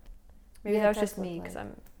it. Maybe Yeah, that it was does just me look because like-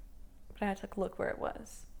 but I had to like look where it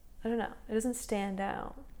was. I don't know. It doesn't stand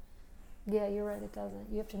out. Yeah, you're right. It doesn't.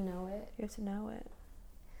 You have to know it. You have to know it.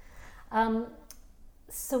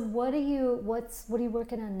 So what are you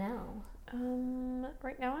working on now?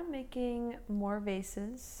 Right now I'm making more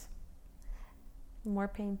vases. More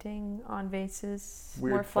painting on vases.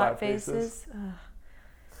 Weird more flat flat vases. Ugh.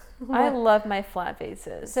 I love my flat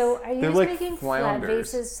vases. So are you They're just like making flounders. flat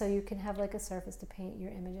vases so you can have like a surface to paint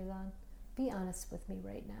your images on? Be honest with me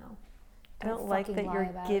right now. I don't like fucking that lie you're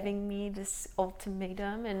about giving me this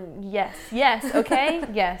ultimatum. And yes, okay,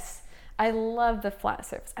 yes. I love the flat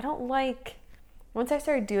surface. I don't like. Once I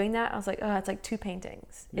started doing that, I was like, oh, it's like 2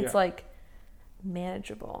 paintings. It's Yeah. like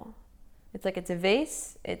manageable. It's like it's a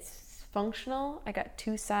vase. It's functional. I got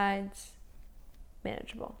 2 sides.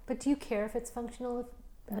 Manageable. But do you care if it's functional?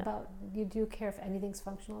 No. Do you care if anything's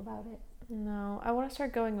functional about it? No, I want to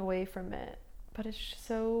start going away from it, but it's just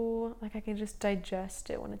so like I can just digest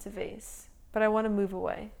it when it's a vase. But I want to move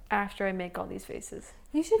away after I make all these vases.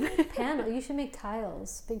 You should make You should make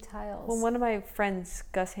tiles, big tiles. Well, one of my friends,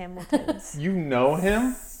 Gus Hamilton's, You know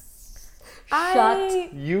him?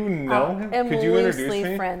 Shut You know him? am Could you introduce loosely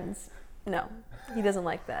me? friends. No, he doesn't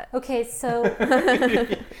like that. Okay, so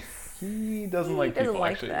He doesn't like He doesn't people,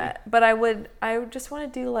 like actually. that. But I would just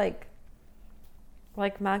want to do like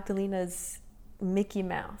Magdalena's Mickey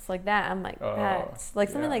Mouse, like that. I'm like, Oh, that's like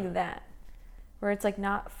something yeah. like that, where it's like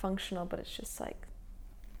not functional, but it's just like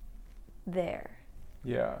there.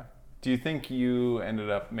 Yeah. Do you think you ended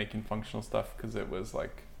up making functional stuff because it was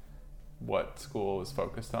like what school was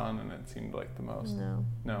focused on and it seemed like the most?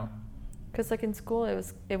 No? Because like in school,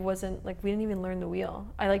 it wasn't like we didn't even learn the wheel.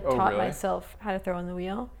 I like Oh, taught really? myself how to throw in the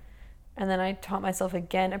wheel, and then I taught myself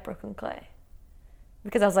again at Brooklyn Clay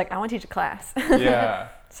because I was like, I want to teach a class. Yeah.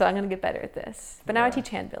 So I'm gonna get better at this. But now I Yeah. teach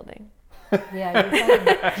hand building.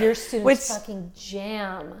 yeah, your students Which- fucking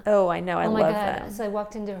jam. Oh, I know. I Oh my love god! them. So I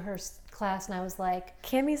walked into her class and I was like,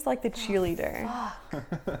 Cammie's like the cheerleader.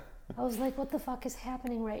 I was like, what the fuck is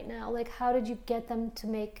happening right now? Like, how did you get them to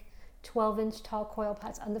make 12-inch tall coil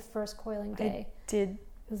pots on the first coiling day? I did. It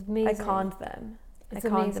was amazing. I conned them. It's I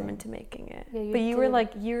conned amazing. them into making it. Yeah, you but you were did.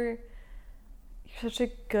 like, you're such a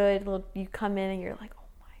good little. You come in and you're like, oh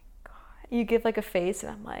my god. You give like a face,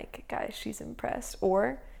 and I'm like, guys, she's impressed,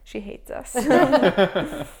 or she hates us.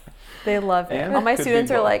 They love it. And All my could be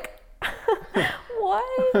students are both. like,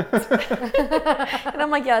 what? And I'm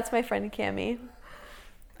like, yeah, it's my friend Cammie.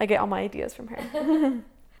 I get all my ideas from her.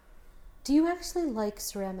 Do you actually like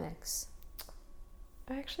ceramics?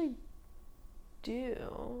 I actually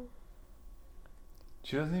do.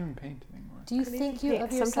 She doesn't even paint anymore. Do you think you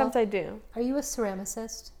of yourself? Sometimes I do. Are you a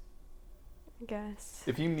ceramicist? I guess.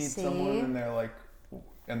 If you meet See? someone and they're like,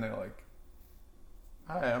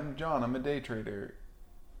 hi, I'm John, I'm a day trader.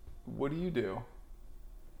 What do you do?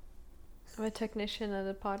 I'm a technician at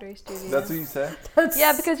a pottery studio. That's what you said?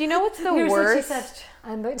 Yeah, because you know what's the Here's what she worst? said.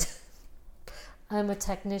 I'm a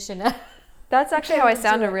technician. That's actually how I can't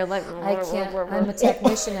sound do in real life. I can't. I'm a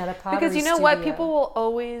technician at a pottery Because you know what? studio. People will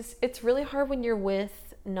always. It's really hard when you're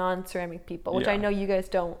with non-ceramic people, which I Yeah. know you guys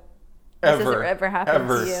don't. This Ever. doesn't ever happen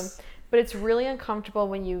Ever. to you. But it's really uncomfortable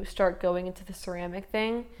when you start going into the ceramic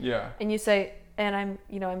thing Yeah. and you say, and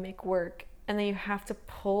I make work. And then you have to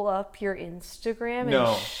pull up your Instagram No, and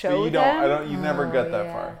but show you them. don't. You never Oh, get that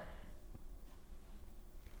yeah. far.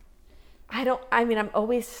 I'm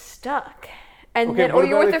always stuck. And Okay, then, what or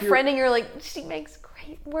you're about with a if you're- friend and you're like, she makes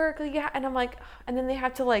great work. Yeah. And I'm like, and then they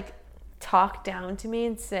have to like talk down to me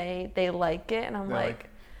and say they like it. And I'm They're like,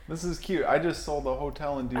 this is cute. I just sold a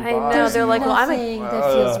hotel in Dubai. I know, There's they're like, well, I'm a nothing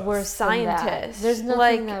that feels worse than that. scientist. There's nothing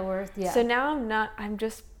Like, that worse. Yeah. So now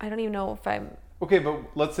I don't even know if I'm. Okay, but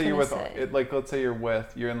let's say you're Gonna with, say. let's say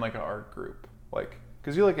you're in like an art group, like,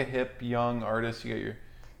 because you're like a hip young artist. You got your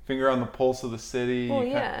finger on the pulse of the city. Well,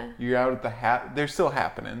 you you're out at the there's still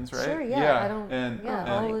happenings, right? Sure, yeah, I don't- and,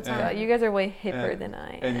 yeah, all the time. God, you guys are way hipper and- than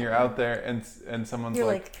I am. and you're out there, and someone's You're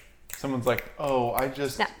like, oh, I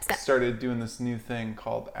just Snap, snap. started doing this new thing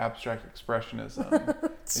called abstract expressionism,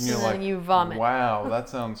 and you're And like, then you vomit. wow, that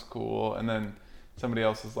sounds cool, and then somebody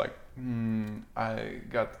else is like, I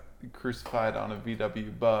got crucified on a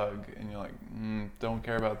VW bug, and you're like, don't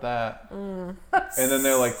care about that. And then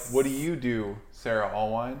they're like, what do you do, Sarah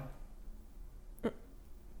Allwine?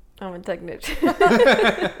 I'm a technician.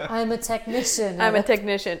 I'm a technician. I'm a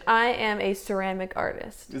technician. I am a ceramic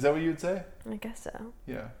artist. Is that what you would say? I guess so.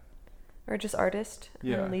 Yeah. Or just artist.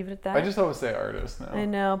 Yeah. And leave it at that. I just always say artist now. I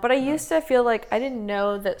know. But I used to feel like I didn't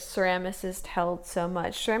know that ceramicist held so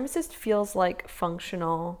much. Ceramicist feels like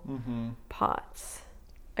functional pots.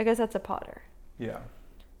 I guess that's a potter. Yeah.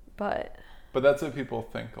 But that's what people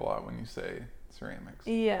think a lot when you say ceramics.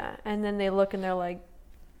 yeah. And then they look and they're like,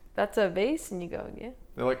 that's a vase? And you go, yeah.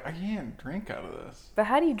 They're like, I can't drink out of this. But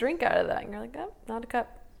how do you drink out of that? And you're like, oh, not a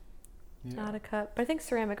cup. Yeah. Not a cup. But I think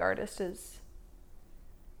ceramic artist is...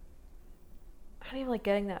 I don't even like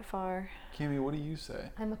getting that far. Kimmy, what do you say?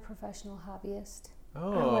 I'm a professional hobbyist.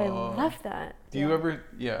 Oh, I love that. Do you ever,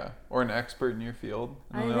 or an expert in your field?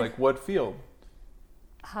 And then they're like, what field?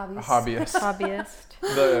 Hobbies. A hobbyist. Hobbyist.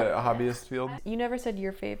 The hobbyist field? You never said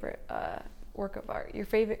your favorite work of art, your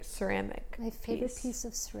favorite ceramic My favorite piece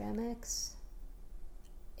of ceramics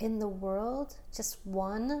in the world, just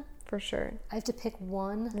one. For sure. I have to pick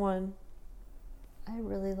one. One. I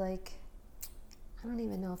really like, I don't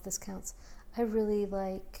even know if this counts. I really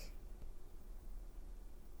like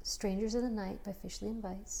Strangers in the Night by Fishley and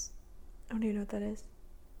Weiss. I don't even know what that is.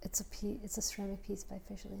 It's a ceramic piece by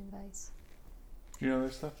Fishley and Weiss. Do you know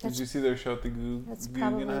their stuff? Did you see their show at the Guggenheim? That's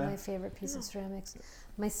probably my favorite piece of ceramics.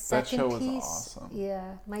 My That second show was piece,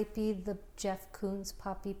 awesome. might be the Jeff Koons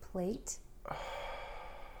Poppy Plate.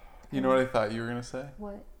 You know what I thought you were going to say?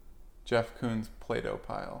 What? Jeff Koons Play-Doh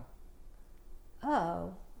pile.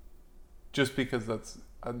 Oh. Just because that's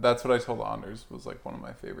what I told Anders was like one of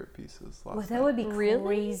my favorite pieces last Well, that night. would be Really?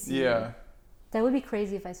 crazy. Yeah. That would be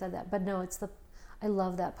crazy if I said that. But no, I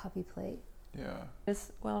love that puppy plate. Yeah.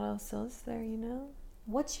 What else is there, you know?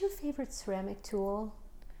 What's your favorite ceramic tool?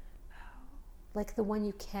 Like the one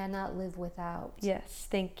you cannot live without. Yes,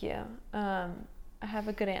 thank you. I have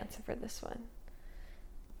a good answer for this one.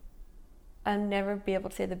 I'll never be able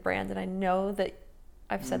to say the brand, and I know that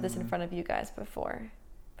I've said this in front of you guys before,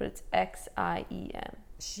 but it's XIEM.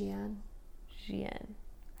 Xi'an. Xi'an.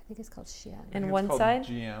 I think it's called Xi'an. And It's one called side?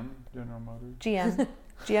 GM, General Motors. GM.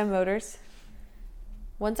 GM Motors.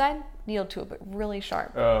 One side, needle tool, but really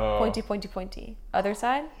sharp. Oh. Pointy. Other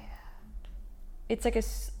side, it's like a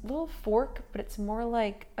little fork, but it's more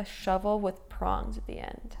like a shovel with prongs at the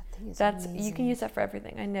end. That thing is You amazing. can use that for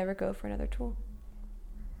everything. I never go for another tool.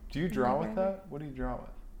 Do you draw with that? What do you draw with?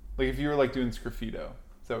 Like if you were like doing sgraffito.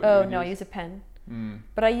 Is that what Oh you would no, I use? use a pen. Mm.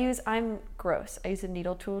 But I'm gross. I use a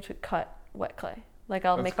needle tool to cut wet clay. Like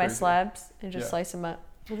I'll That's make my crazy. slabs and just Yeah. slice them up.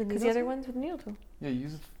 With a Because needle the other tool? one's with a needle tool. Yeah,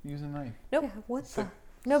 use a knife. Nope. Yeah, what the?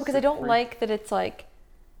 No, because I don't like that it's like,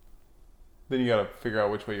 Then you gotta figure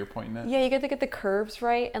out which way you're pointing at. yeah, you got to get the curves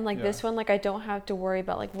right. And like Yeah. this one, like I don't have to worry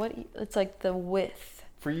about like it's like the width.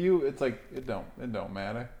 For you, it's like it don't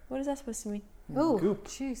matter. What is that supposed to mean? Oh, Goop.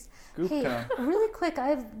 jeez. Goop Hey, town. really quick,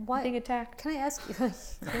 Being attacked. Can I ask you?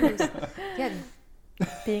 Please. Yeah,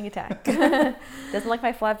 Being attacked. Doesn't like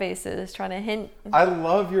my flat faces. Trying to hint. I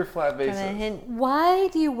love your flat Trying to bases. hint. why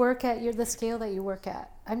do you work at the scale that you work at?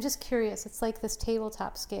 I'm just curious. It's like this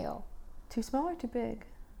tabletop scale. Too small or too big?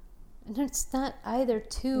 And it's not either. It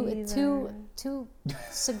too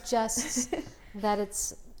suggests that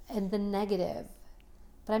it's in the negative.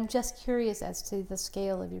 But I'm just curious as to the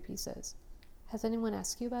scale of your pieces. Has anyone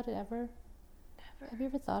asked you about it ever? Never. Have you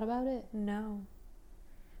ever thought about it? No.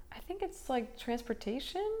 I think it's like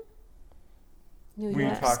transportation. New We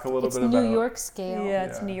York. talk a little it's bit New about- York scale. Yeah,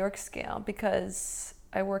 it's Yeah. New York scale because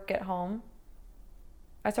I work at home.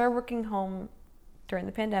 I started working home during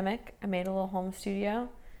the pandemic. I made a little home studio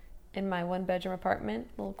in my 1-bedroom apartment,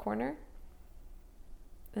 little corner.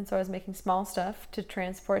 And so I was making small stuff to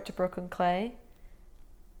transport to Brooklyn Clay.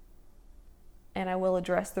 And I will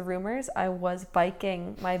address the rumors. I was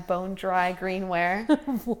biking my bone dry greenware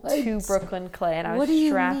to Brooklyn Clay, and I What was do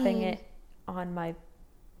you strapping mean? it on my.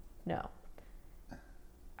 No.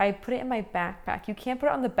 I put it in my backpack. You can't put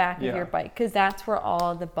it on the back of Yeah. your bike because that's where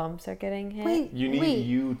all the bumps are getting hit. Wait, You need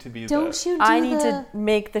you to be Don't the you do I need to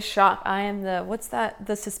make the shock. I am the what's that?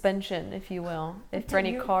 The suspension, if you will, if for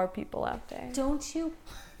any you- car people out there. Don't you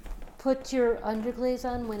put your underglaze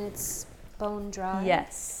on when it's bone dry?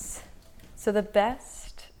 Yes. So the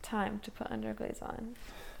best time to put underglaze on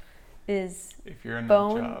is if you're in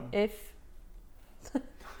bone. the job. If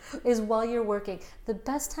Is while you're working. The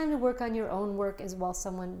best time to work on your own work is while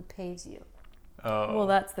someone pays you. Oh. well,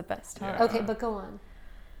 that's the best time. Yeah. Okay, but go on.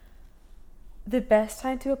 The best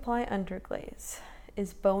time to apply underglaze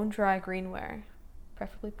is bone dry greenware,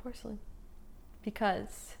 preferably porcelain,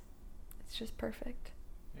 because it's just perfect.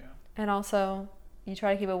 Yeah. And also, you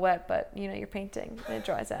try to keep it wet, but you're painting and it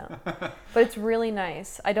dries out. But it's really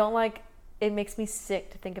nice. I don't like it makes me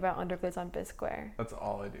sick to think about undergoods on bisqueware. That's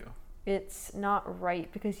all I do. It's not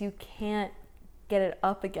right because you can't get it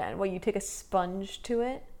up again. Well, you take a sponge to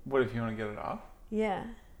it. What if you want to get it off? Yeah.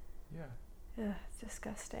 Yeah. Ugh, it's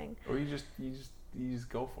disgusting. Or you just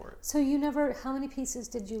go for it. So how many pieces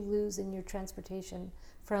did you lose in your transportation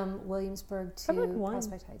from Williamsburg to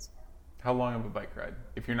Prospect Heights? How long of a bike ride?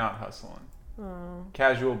 If you're not hustling.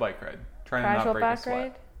 Casual bike ride. Trying to not break a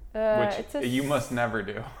sweat. Which you must never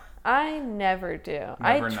do. I never do.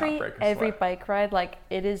 I treat every bike ride like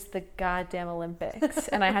it is the goddamn Olympics.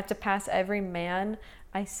 And I have to pass every man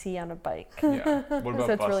I see on a bike. Yeah. What about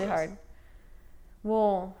so it's buses? really hard.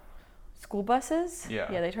 Well, school buses?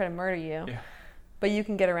 Yeah. They try to murder you. Yeah. But you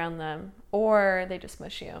can get around them. Or they just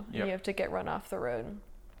smush you. Yep. And you have to get run off the road.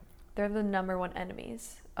 They're the number one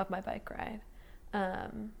enemies of my bike ride. I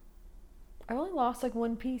only lost like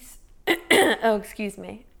one piece. Oh, excuse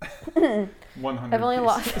me. 100 I've only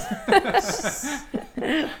lost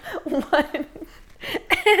 100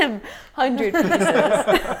 pieces.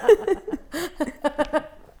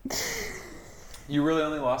 You really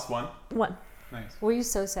only lost one? One. Nice. Were you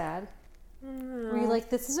so sad? Were you like,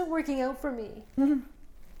 this isn't working out for me?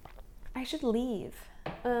 I should leave.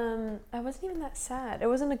 I wasn't even that sad. It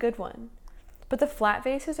wasn't a good one. But the flat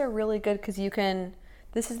vases are really good because you can...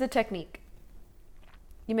 This is the technique.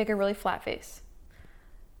 You make a really flat vase.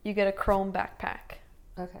 You get a chrome backpack.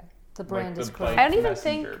 Okay. The brand is Chrome. I don't even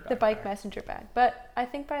think the Bike Messenger bag. But I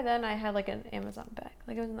think by then I had like an Amazon bag.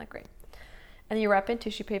 Like it wasn't that great. And then you wrap in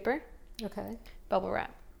tissue paper. Okay. Bubble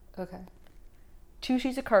wrap. Okay. 2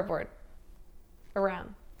 sheets of cardboard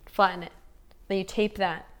around. Flatten it. Then you tape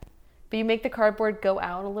that. But you make the cardboard go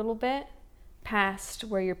out a little bit past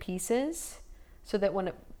where your piece is so that when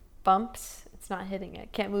it bumps, it's not hitting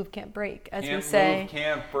it. Can't move, can't break. As we say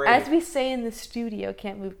in the studio,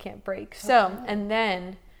 can't move, can't break. So, and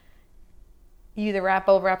then you either wrap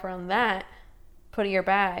bubble wrap around that, put it in your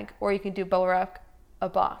bag, or you can do bubble wrap a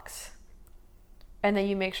box. And then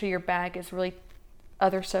you make sure your bag is really,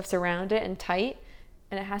 other stuff's around it and tight,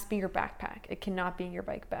 and it has to be your backpack. It cannot be in your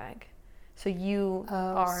bike bag. So you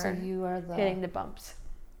are hitting the bumps.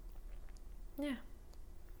 Yeah.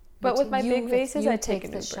 But with my big vases, I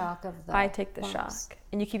take the shock of the I take the shock.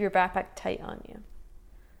 And you keep your backpack tight on you.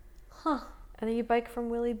 Huh. And then you bike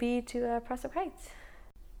from Willie B to Prospect Heights.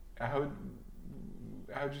 How'd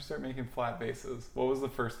you start making flat vases? What was the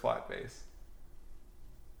first flat vase?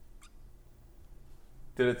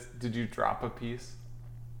 Did you drop a piece?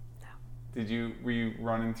 No. Were you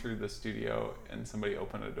running through the studio and somebody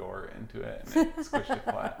opened a door into it and it squished it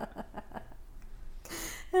flat?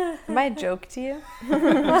 Am I a joke to you?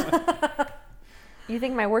 You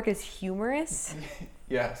think my work is humorous?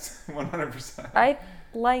 Yes, 100%. I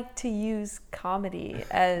like to use comedy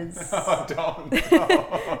as... No, don't.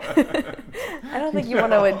 I don't think you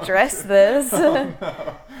want to address this. Oh,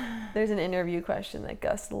 no. There's an interview question that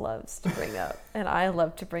Gus loves to bring up, and I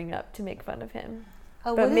love to bring up to make fun of him.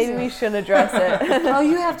 Oh, but maybe we shouldn't address it. Oh,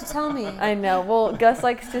 you have to tell me. I know. Well, Gus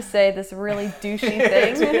likes to say this really douchey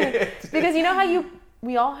thing. Because you know how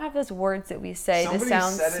we all have those words that we say that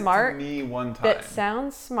sound smart. Somebody said it to me one time. That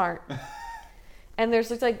sounds smart. And there's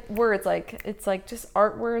like words like, it's like just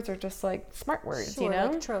art words or just like smart words, sure, you know?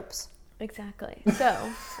 like tropes. Exactly. So,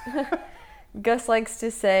 Gus likes to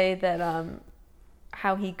say that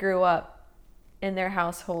how he grew up in their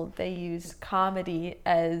household, they use comedy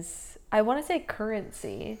as, I want to say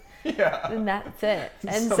currency. Yeah. And that's it.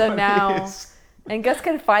 And so now, and Gus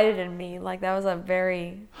confided in me, like that was a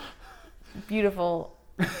very beautiful,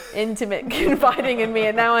 intimate confiding in me.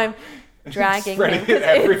 And now I'm dragging him. It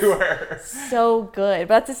everywhere. It's so good.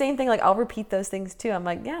 But that's the same thing. Like I'll repeat those things too. I'm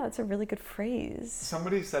like, yeah, that's a really good phrase.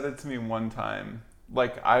 Somebody said it to me one time.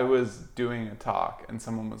 Like I was doing a talk and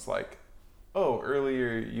someone was like, oh,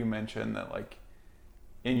 earlier you mentioned that like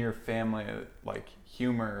in your family, like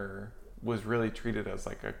humor was really treated as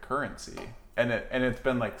like a currency. And it's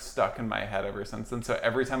been like stuck in my head ever since. And so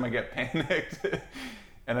every time I get panicked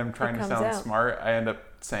and I'm trying to sound smart, I end up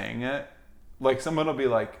saying it. Like someone will be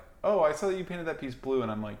like, oh, I saw that you painted that piece blue.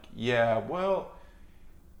 And I'm like, yeah, well,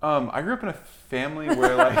 I grew up in a family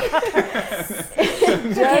where like...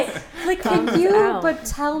 Like, can you, but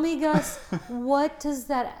tell me, Gus, what does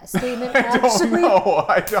that statement actually...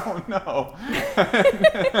 I don't know.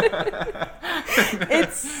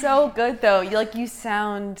 It's so good though. You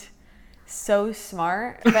sound so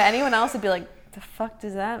smart. But anyone else would be like, the fuck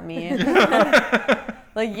does that mean?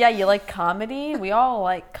 Like, yeah, you like comedy? We all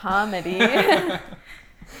like comedy.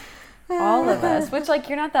 All of us. Which, like,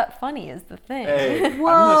 you're not that funny is the thing. Hey, whoa.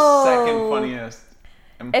 I'm the second funniest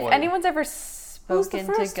employee. If anyone's ever spoken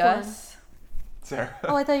to Gus... Sarah.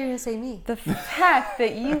 Oh, I thought you were going to say me. The fact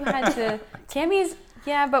that you had to... Cammy's...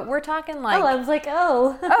 Yeah, but we're talking like... Oh, I was like,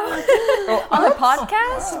 on the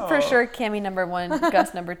podcast, for sure, Cammy number 1,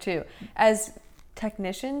 Gus number 2. As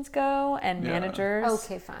technicians go and managers...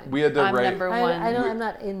 Okay, fine. We had to I'm write... number 1. I know I'm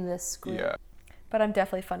not in this group. Yeah. But I'm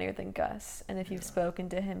definitely funnier than Gus. And if you've spoken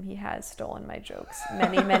to him, he has stolen my jokes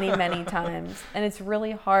many, many, many times. And it's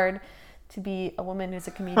really hard to be a woman who's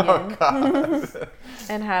a comedian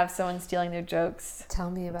and have someone stealing their jokes. Tell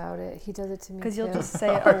me about it. He does it to me Because too. you'll just say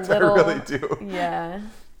a little... I really do. Yeah.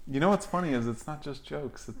 You know what's funny is it's not just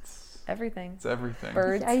jokes. It's everything. It's everything.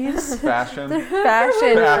 Birds. I used Fashion.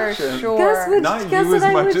 Fashion for sure. Not you as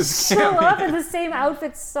I much would as show Cammy. up in the same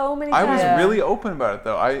outfit so many I times. was really open about it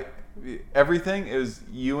though. Everything is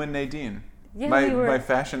you and Nadine. Yeah, my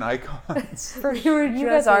fashion icons. For sure, you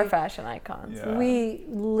guys are fashion icons. Yeah. We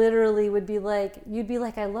literally would be like, you'd be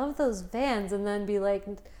like, I love those Vans, and then be like,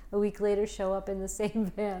 a week later, show up in the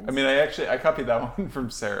same Vans. I mean, I copied that one from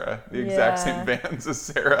Sarah. The exact same Vans as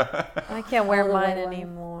Sarah. I can't wear the mine white one.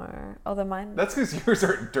 anymore. Although mine... That's because yours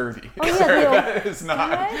are dirty. Oh, yeah, Sarah, that is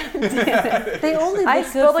not. they only look I good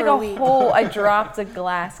spilled for like a a week. whole... I dropped a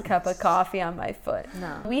glass cup of coffee on my foot.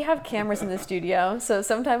 No. We have cameras in the studio, so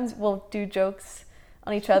sometimes we'll do jokes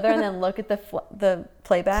on each other and then look at the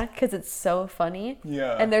playback because it's so funny.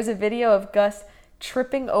 Yeah. And there's a video of Gus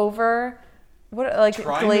tripping over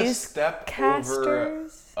trying glazed to step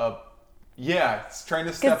casters. It's trying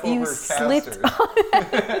to step over casters.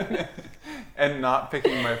 And not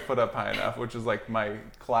picking my foot up high enough, which is like my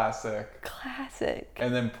classic.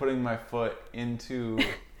 And then putting my foot into...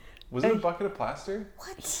 Was it a bucket of plaster?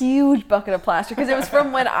 What? Huge bucket of plaster because it was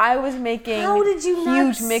from when I was making How did you not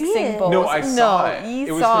huge see mixing it? bowls. No, I saw it. You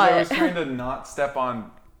It was saw because it. I was trying to not step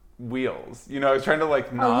on wheels. You know, I was trying to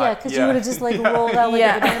like not... Oh, yeah, because you would have just like rolled out like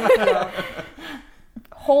a banana peel.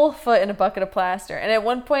 Whole foot in a bucket of plaster. And at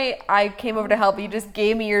one point, I came over to help. You just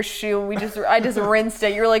gave me your shoe, and I just rinsed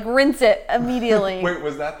it. You were like, rinse it immediately. Wait,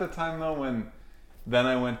 was that the time though when... Then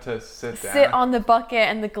I went to sit down. Sit on the bucket,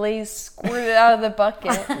 and the glaze squirted out of the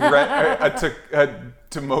bucket. I took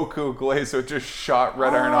Tomoku glaze, so it just shot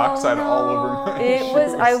red iron oxide all over my It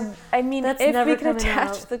was, shoes. I mean, That's if never we could coming attach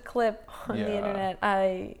out. the clip on the internet,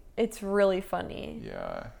 it's really funny.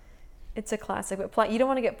 Yeah. It's a classic, but you don't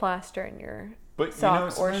want to get plaster in your But sock you know, or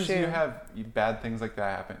sometimes shoe. you have bad things like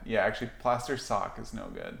that happen. Yeah, actually, plaster sock is no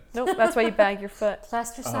good. Nope, that's why you bag your foot.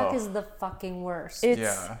 Plaster sock is the fucking worst.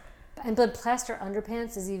 Yeah. But plaster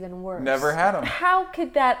underpants is even worse. Never had them. How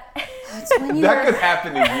could that... It's when That could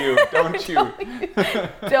happen to you, don't you?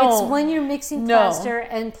 It's when you're mixing plaster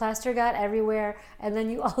and plaster got everywhere, and then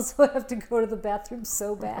you also have to go to the bathroom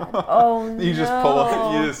so bad. Oh, no. You just pull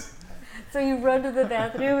up. So you run to the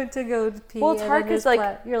bathroom to go pee. Well, it's hard because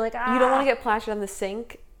you're like, you don't want to get plastered on the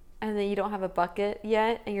sink, and then you don't have a bucket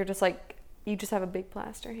yet, and you're just like, you just have a big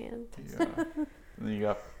plaster hand. Yeah. And then you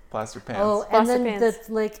got plaster pants. Oh, Plaster and then pants.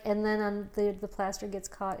 the plaster gets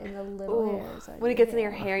caught in the little hairs. When it gets in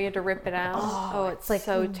your hair, you have to rip it out. Oh, it's like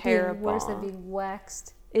so terrible. Worse than being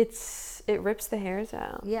waxed. It rips the hairs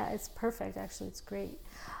out. Yeah, it's perfect. Actually, it's great.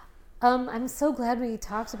 I'm so glad we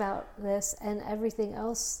talked about this and everything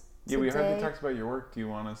else. Yeah, today. we hardly talked about your work. Do you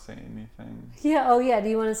want to say anything? Yeah. Oh, yeah. Do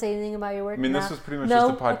you want to say anything about your work? I mean, this was pretty much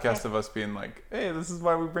just a podcast of us being like, "Hey, this is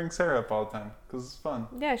why we bring Sarah up all the time because it's fun."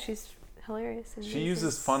 Yeah, she's hilarious. And she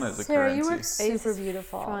uses fun as a Sarah, currency. you work super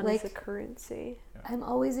beautiful. Fun like, as a currency. I'm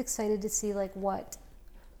always excited to see like what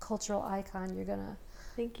cultural icon you're gonna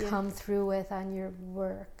come through with on your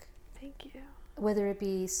work. Thank you. Whether it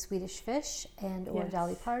be Swedish Fish or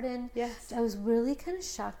Dolly Parton. Yes. I was really kind of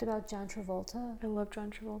shocked about John Travolta. I love John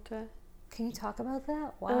Travolta. Can you talk about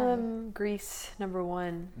that? Why? Grease, number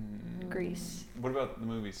 1. Grease. What about the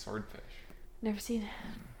movie Swordfish? Never seen it.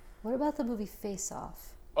 What about the movie Face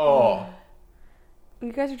Off? Oh.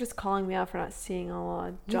 You guys are just calling me out for not seeing a lot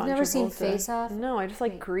of John Travolta. You've never seen Face Off? No, I just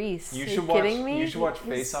like Grease. You are should you kidding me? You should watch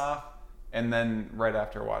Face Off, and then right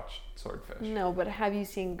after watch Swordfish. No, but have you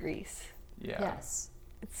seen Grease? Yeah. Yes.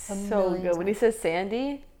 It's so good. When he says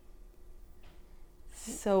Sandy,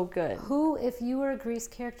 so good. Who, if you were a Grease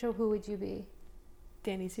character, who would you be?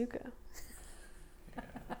 Danny Zuko.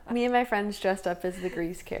 Me and my friends dressed up as the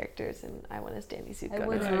Grease characters, and I went as Danny Zuko. It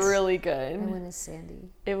was really good. I went as Sandy.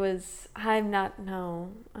 It was. I'm not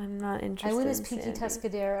interested. I went as in Pinky Sandy.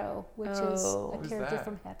 Tuscadero, which is a Who's character that?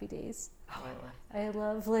 from Happy Days. Oh, I love. I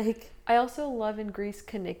love like. I also love in Grease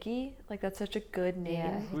Kaneki. Like that's such a good name.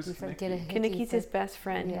 Yeah, Who's get a hickey. Kaneki's his best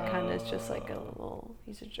friend. Yeah. He kind of is just like a little.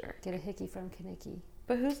 He's a jerk. Get a hickey from Kaneki.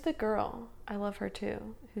 But who's the girl? I love her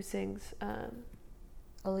too. Who sings?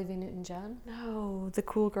 Olivia Newton-John. No, the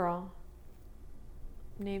cool girl.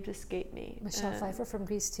 names escape me. Michelle Pfeiffer from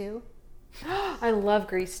Grease 2. I love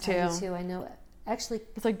Grease too. I do too. I know. Actually,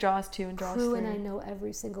 It's like Jaws 2 and Jaws 3. and I know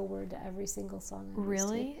every single word to every single song. in Grease 2.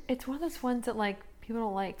 Really? It's one of those ones that like people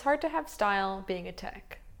don't like. It's hard to have style being a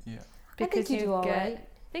tech. Yeah. I think you do all right.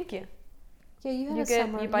 Thank you. Yeah, you have You a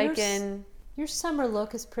summer. you bike in. Your summer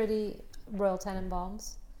look is pretty Royal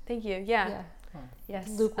Tenenbaums. Thank you. Yeah. Yeah. Yes.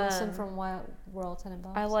 Luke Wilson from Royal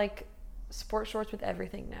Tenenbaums. I like sport shorts with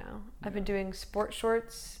everything now. I've been doing sport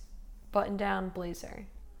shorts, button down, blazer.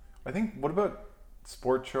 I think, what about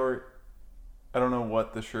sport short? I don't know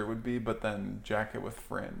what the shirt would be, but then jacket with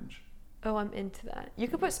fringe. Oh, I'm into that. You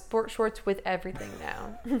can put sport shorts with everything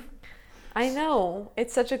now. I know.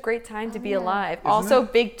 It's such a great time to be alive. Isn't also,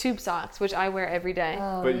 it? big tube socks, which I wear every day.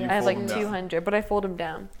 Oh, But you I have fold like them down. 200, but I fold them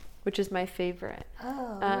down, which is my favorite.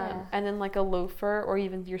 Oh, yeah. And then like a loafer or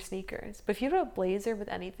even your sneakers. But if you do a blazer with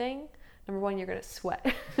anything, number one, you're going to sweat.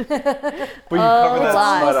 But you cover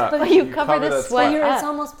that sweat up. but you cover the that sweat up. It's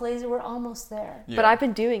almost blazer. We're almost there. Yeah. But I've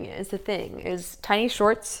been doing it is the thing, is tiny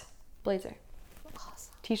shorts, blazer.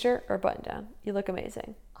 Awesome. T-shirt or button down. You look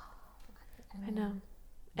amazing. I know.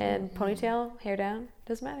 And ponytail, hair down,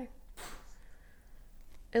 doesn't matter.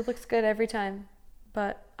 It looks good every time,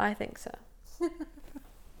 but I think so.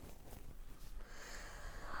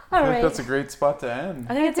 All I think right. that's a great spot to end.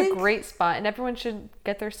 I think it's a great spot, and everyone should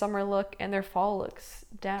get their summer look and their fall looks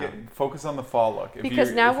down. Focus on the fall look.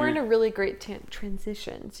 Because now we're in a really great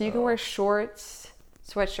transition. So you can wear shorts,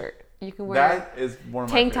 sweatshirt. You can wear That is one of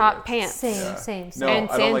my tank top, favorites. pants, Same. No, and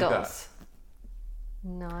I don't like sandals.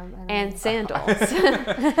 No, I don't And know.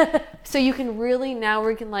 sandals. So you can really, now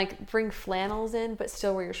we can like bring flannels in, but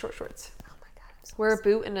still wear your short shorts. Oh my God. I'm so Wear a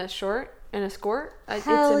boot and a short and a skirt. It's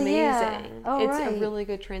Hell amazing. yeah. Oh, It's right. a really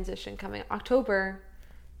good transition coming. October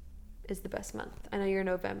is the best month. I know you're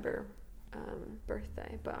November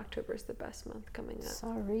birthday, but October is the best month coming up.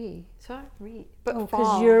 Sorry. Sorry, but Oh, fall.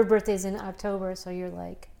 because your birthday's in October, so you're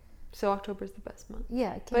like, So October is the best month.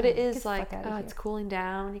 yeah. But it get is the like, fuck outta it's here. cooling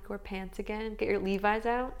down. You can wear pants again. Get your Levi's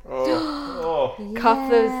out. Oh. Cuff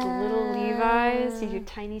those little Levi's. Your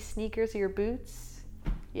tiny sneakers or your boots.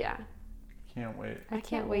 Yeah. Can't wait. I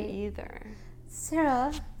can't wait either.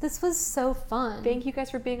 Sarah, this was so fun. Thank you guys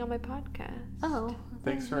for being on my podcast. Oh.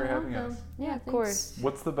 Thanks for you're having welcome. us. Yeah, of thanks. course.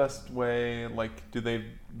 What's the best way? Like, do they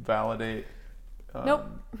validate? Nope.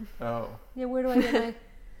 Oh Yeah, where do I get my...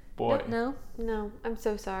 boy. No? No, I'm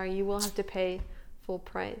so sorry. You will have to pay full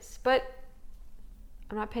price. But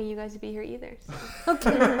I'm not paying you guys to be here either. So.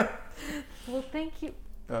 Okay. Well, thank you.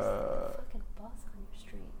 Fucking bus on your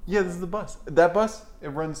street. Yeah, this is the bus. That bus, it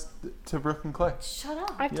runs to Brooklyn Clay. Shut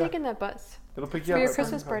up. I've Yeah. taken that bus It'll pick you for up your at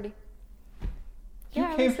Christmas Brooklyn party. Clay. You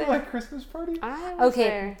I came was for there. my Christmas party? I was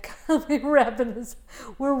Okay, there. we're wrapping this.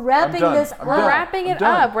 We're wrapping done. this I'm We're done. up. wrapping I'm it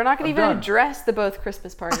done. up. We're not going to I'm even done. address the both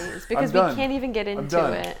Christmas parties because we done. can't even get into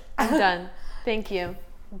done. it. I'm done. Thank you.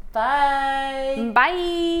 Bye.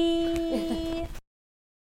 Bye.